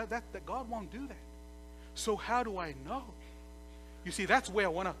 that God won't do that. So how do I know? You see, that's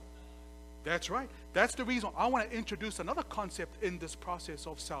where that's right. That's the reason I want to introduce another concept in this process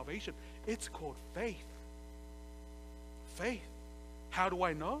of salvation. It's called faith. Faith. How do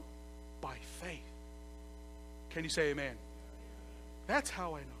I know? By faith. Can you say amen? That's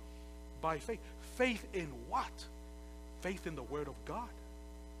how I know. By faith. Faith in what? Faith in the Word of God.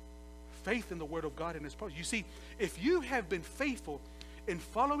 Faith in the Word of God and His promise. You see, if you have been faithful in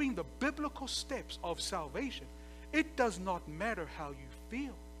following the biblical steps of salvation, it does not matter how you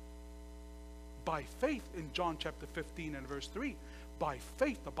feel. By faith, in John chapter 15 and verse 3, by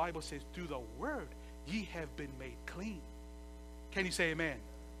faith, the Bible says, through the Word, ye have been made clean. Can you say amen?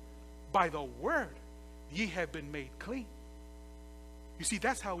 By the Word, ye have been made clean. You see,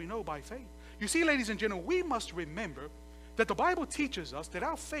 that's how we know by faith. You see, ladies and gentlemen, we must remember that the Bible teaches us that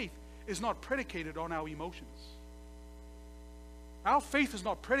our faith is not predicated on our emotions. Our faith is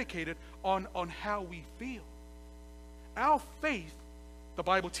not predicated on how we feel. Our faith, the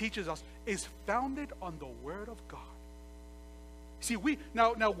Bible teaches us, is founded on the Word of God. See,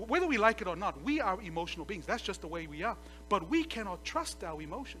 now whether we like it or not, we are emotional beings. That's just the way we are. But we cannot trust our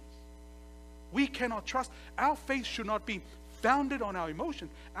emotions. We cannot trust. Our faith should not be founded on our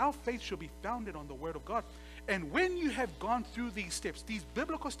emotions. Our faith should be founded on the Word of God. And when you have gone through these steps, these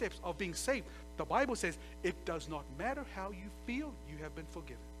biblical steps of being saved, the Bible says it does not matter how you feel, you have been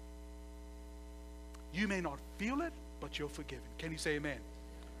forgiven. You may not feel it, but you're forgiven. Can you say amen?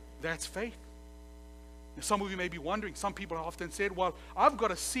 That's faith. Now, some of you may be wondering, some people have often said, well, I've got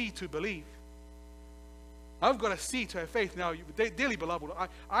to see to believe. I've got to see to have faith. Now, dearly beloved,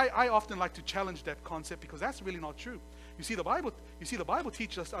 I often like to challenge that concept because that's really not true. You see, the Bible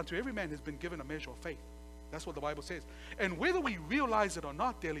teaches us unto every man has been given a measure of faith. That's what the Bible says. And whether we realize it or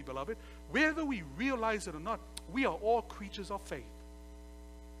not, dearly beloved, whether we realize it or not, we are all creatures of faith.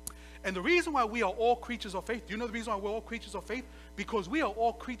 And the reason why we are all creatures of faith, do you know the reason why we're all creatures of faith? Because we are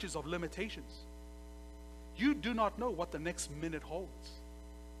all creatures of limitations. You do not know what the next minute holds.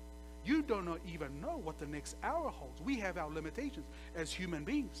 You do not even know what the next hour holds. We have our limitations as human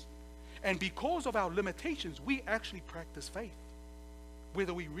beings. And because of our limitations, we actually practice faith,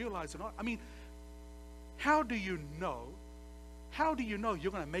 whether we realize it or not. I mean, how do you know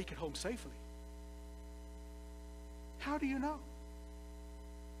you're going to make it home safely? How do you know?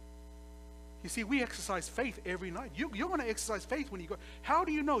 You see, we exercise faith every night. You're going to exercise faith when you go. How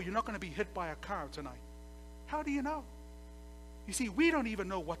do you know you're not going to be hit by a car tonight? How do you know? You see, we don't even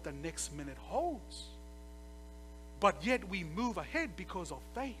know what the next minute holds. But yet we move ahead because of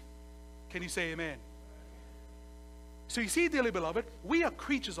faith. Can you say amen? So you see, dearly beloved, we are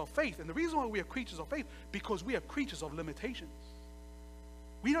creatures of faith. And the reason why we are creatures of faith, because we are creatures of limitations.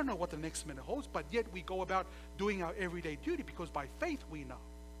 We don't know what the next minute holds, but yet we go about doing our everyday duty because by faith we know.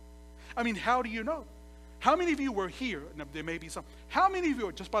 I mean, how do you know? How many of you were here? Now, there may be some. How many of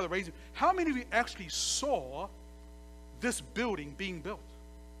you, just by the raising, how many of you actually saw this building being built?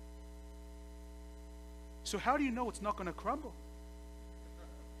 So how do you know it's not going to crumble?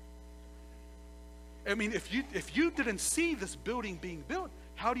 I mean, if you didn't see this building being built,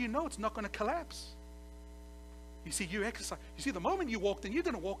 how do you know it's not going to collapse? You see, you exercise. You see, the moment you walked in, you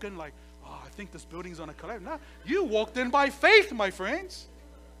didn't walk in like, oh, I think this building's going to collapse. No, you walked in by faith, my friends.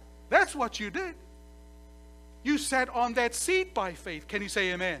 That's what you did. You sat on that seat by faith. Can you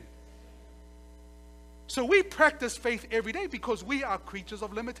say amen? So we practice faith every day because we are creatures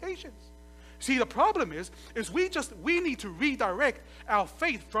of limitations. See, the problem is we need to redirect our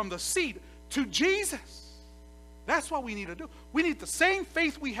faith from the seat to Jesus. That's what we need to do. We need the same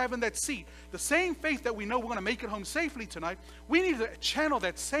faith we have in that seat, the same faith that we know we're going to make it home safely tonight. We need to channel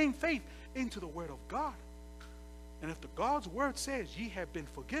that same faith into the Word of God. And if the God's Word says, ye have been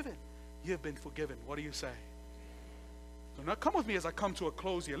forgiven, ye have been forgiven. What do you say? So now come with me as I come to a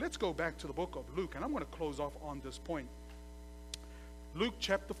close here. Let's go back to the book of Luke, and I'm going to close off on this point. Luke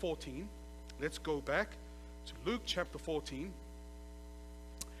chapter 14. Let's go back to Luke chapter 14.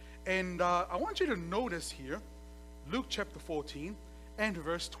 And I want you to notice here, Luke chapter 14 and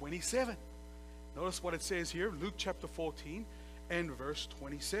verse 27. Notice what it says here, Luke chapter 14 and verse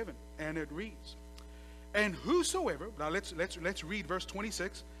 27. And it reads, and whosoever, now let's read verse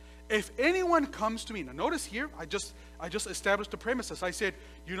 26. If anyone comes to me, now notice here, I just established the premises. I said,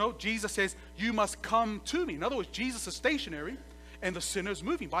 you know, Jesus says, you must come to me. In other words, Jesus is stationary and the sinner is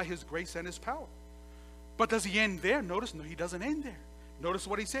moving by his grace and his power. But does he end there? Notice, no, he doesn't end there. Notice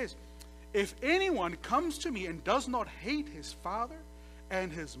what he says. If anyone comes to me and does not hate his father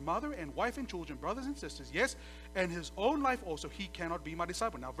and his mother and wife and children, brothers and sisters, yes, and his own life also, he cannot be my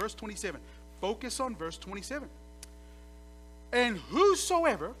disciple. Now, verse 27. Focus on verse 27. And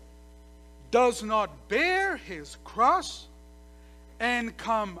whosoever does not bear his cross and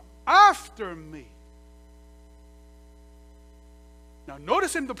come after me. Now,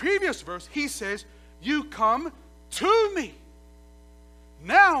 notice in the previous verse, he says, you come to me.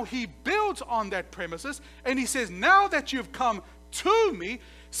 Now he builds on that premises and he says, now that you've come to me,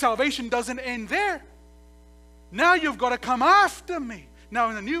 salvation doesn't end there. Now you've got to come after me. Now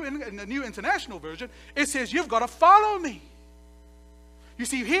in the New International Version, it says you've got to follow me. You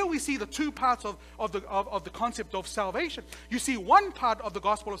see, here we see the two parts of the concept of salvation. You see one part of the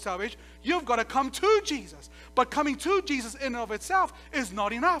gospel of salvation, you've got to come to Jesus. But coming to Jesus in and of itself is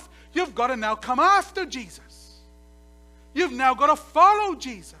not enough. You've got to now come after Jesus. You've now got to follow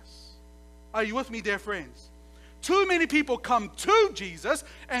Jesus. Are you with me, dear friends? Too many people come to Jesus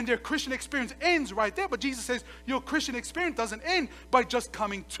and their Christian experience ends right there. But Jesus says your Christian experience doesn't end by just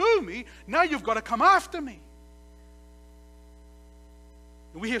coming to me. Now you've got to come after me.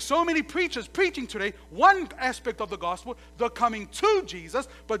 We hear so many preachers preaching today one aspect of the gospel, they're coming to Jesus.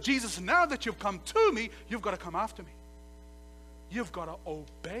 But Jesus, now that you've come to me, you've got to come after me. You've got to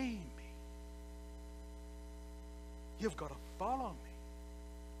obey me. You've got to follow me.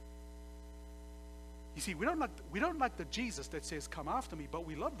 You see, we don't like the Jesus that says, come after me, but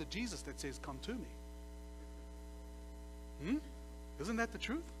we love the Jesus that says, come to me. Isn't that the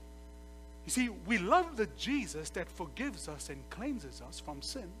truth? You see, we love the Jesus that forgives us and cleanses us from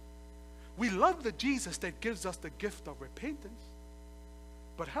sin. We love the Jesus that gives us the gift of repentance.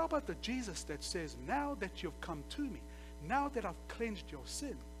 But how about the Jesus that says, now that you've come to me, now that I've cleansed your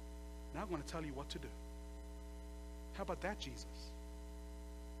sin, now I'm going to tell you what to do. How about that Jesus?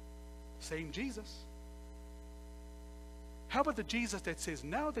 Same Jesus. How about the Jesus that says,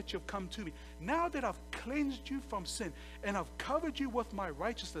 now that you've come to me, now that I've cleansed you from sin and I've covered you with my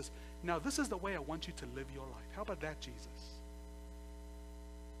righteousness, now this is the way I want you to live your life. How about that Jesus?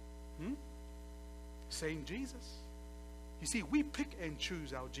 Same Jesus. You see, we pick and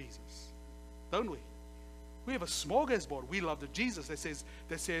choose our Jesus, don't we? We have a smorgasbord. We love the Jesus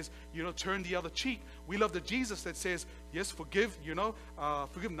that says, you know, turn the other cheek. We love the Jesus that says, yes, forgive,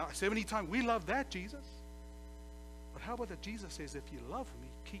 forgive 70 times. We love that Jesus. But how about the Jesus says, if you love me,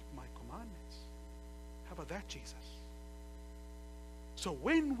 keep my commandments? How about that Jesus? So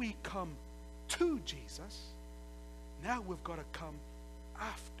when we come to Jesus, now we've got to come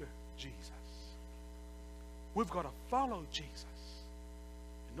after Jesus. We've got to follow Jesus.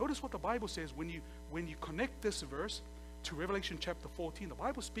 And notice what the Bible says when you connect this verse to Revelation chapter 14. The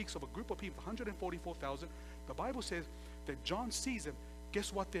Bible speaks of a group of people, 144,000. The Bible says that John sees them.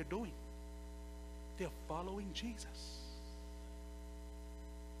 Guess what they're doing? They're following Jesus.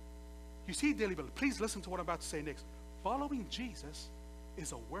 You see, dearly beloved, please listen to what I'm about to say next. Following Jesus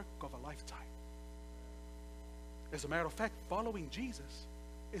is a work of a lifetime. As a matter of fact, following Jesus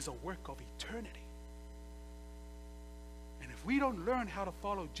is a work of eternity. And if we don't learn how to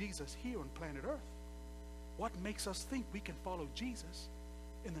follow Jesus here on planet Earth, what makes us think we can follow Jesus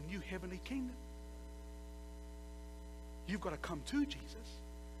in the new heavenly kingdom? You've got to come to Jesus.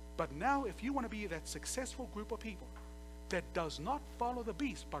 But now, if you want to be that successful group of people that does not follow the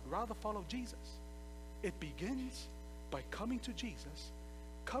beast, but rather follow Jesus, it begins by coming to Jesus,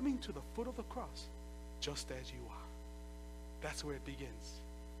 coming to the foot of the cross, just as you are. That's where it begins.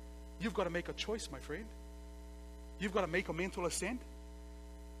 You've got to make a choice, my friend. You've got to make a mental assent.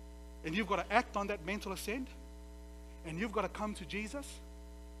 And you've got to act on that mental assent. And you've got to come to Jesus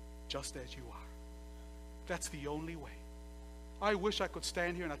just as you are. That's the only way. I wish I could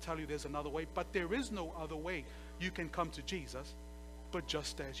stand here and I tell you there's another way, but there is no other way you can come to Jesus but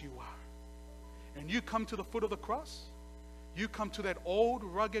just as you are. And you come to the foot of the cross. You come to that old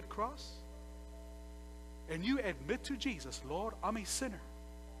rugged cross. And you admit to Jesus, Lord, I'm a sinner.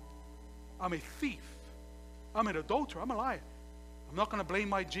 I'm a thief. I'm an adulterer. I'm a liar. I'm not going to blame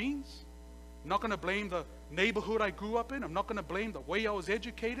my genes. I'm not going to blame the neighborhood I grew up in. I'm not going to blame the way I was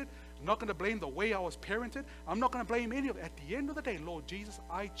educated. I'm not going to blame the way I was parented. I'm not going to blame any of it. At the end of the day, Lord Jesus,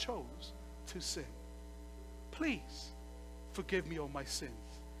 I chose to sin. Please forgive me of my sins.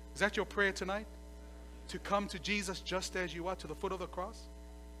 Is that your prayer tonight? To come to Jesus just as you are, to the foot of the cross?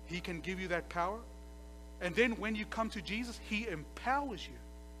 He can give you that power. And then when you come to Jesus, He empowers you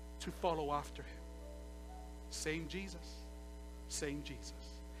to follow after Him. Same Jesus. Same Jesus.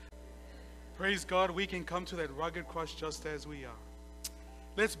 Praise God, we can come to that rugged cross just as we are.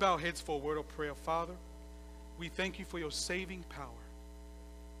 Let's bow our heads for a word of prayer. Father, we thank you for your saving power.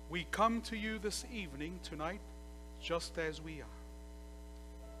 We come to you this evening, tonight, just as we are.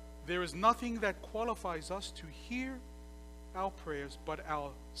 There is nothing that qualifies us to hear our prayers but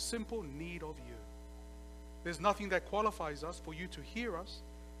our simple need of you. There's nothing that qualifies us for you to hear us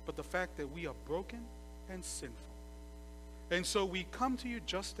but the fact that we are broken and sinful. And so we come to you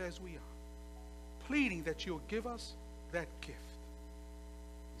just as we are, pleading that you'll give us that gift.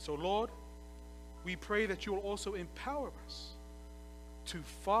 So Lord, we pray that you will also empower us to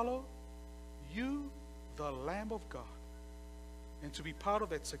follow you, the Lamb of God, and to be part of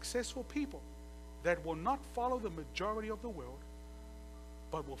that successful people that will not follow the majority of the world,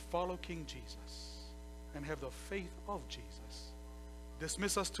 but will follow King Jesus and have the faith of Jesus.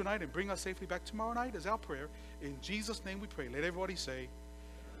 Dismiss us tonight and bring us safely back tomorrow night is our prayer. In Jesus' name we pray. Let everybody say,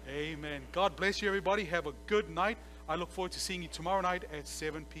 amen. God bless you, everybody. Have a good night. I look forward to seeing you tomorrow night at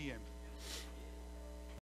 7 p.m.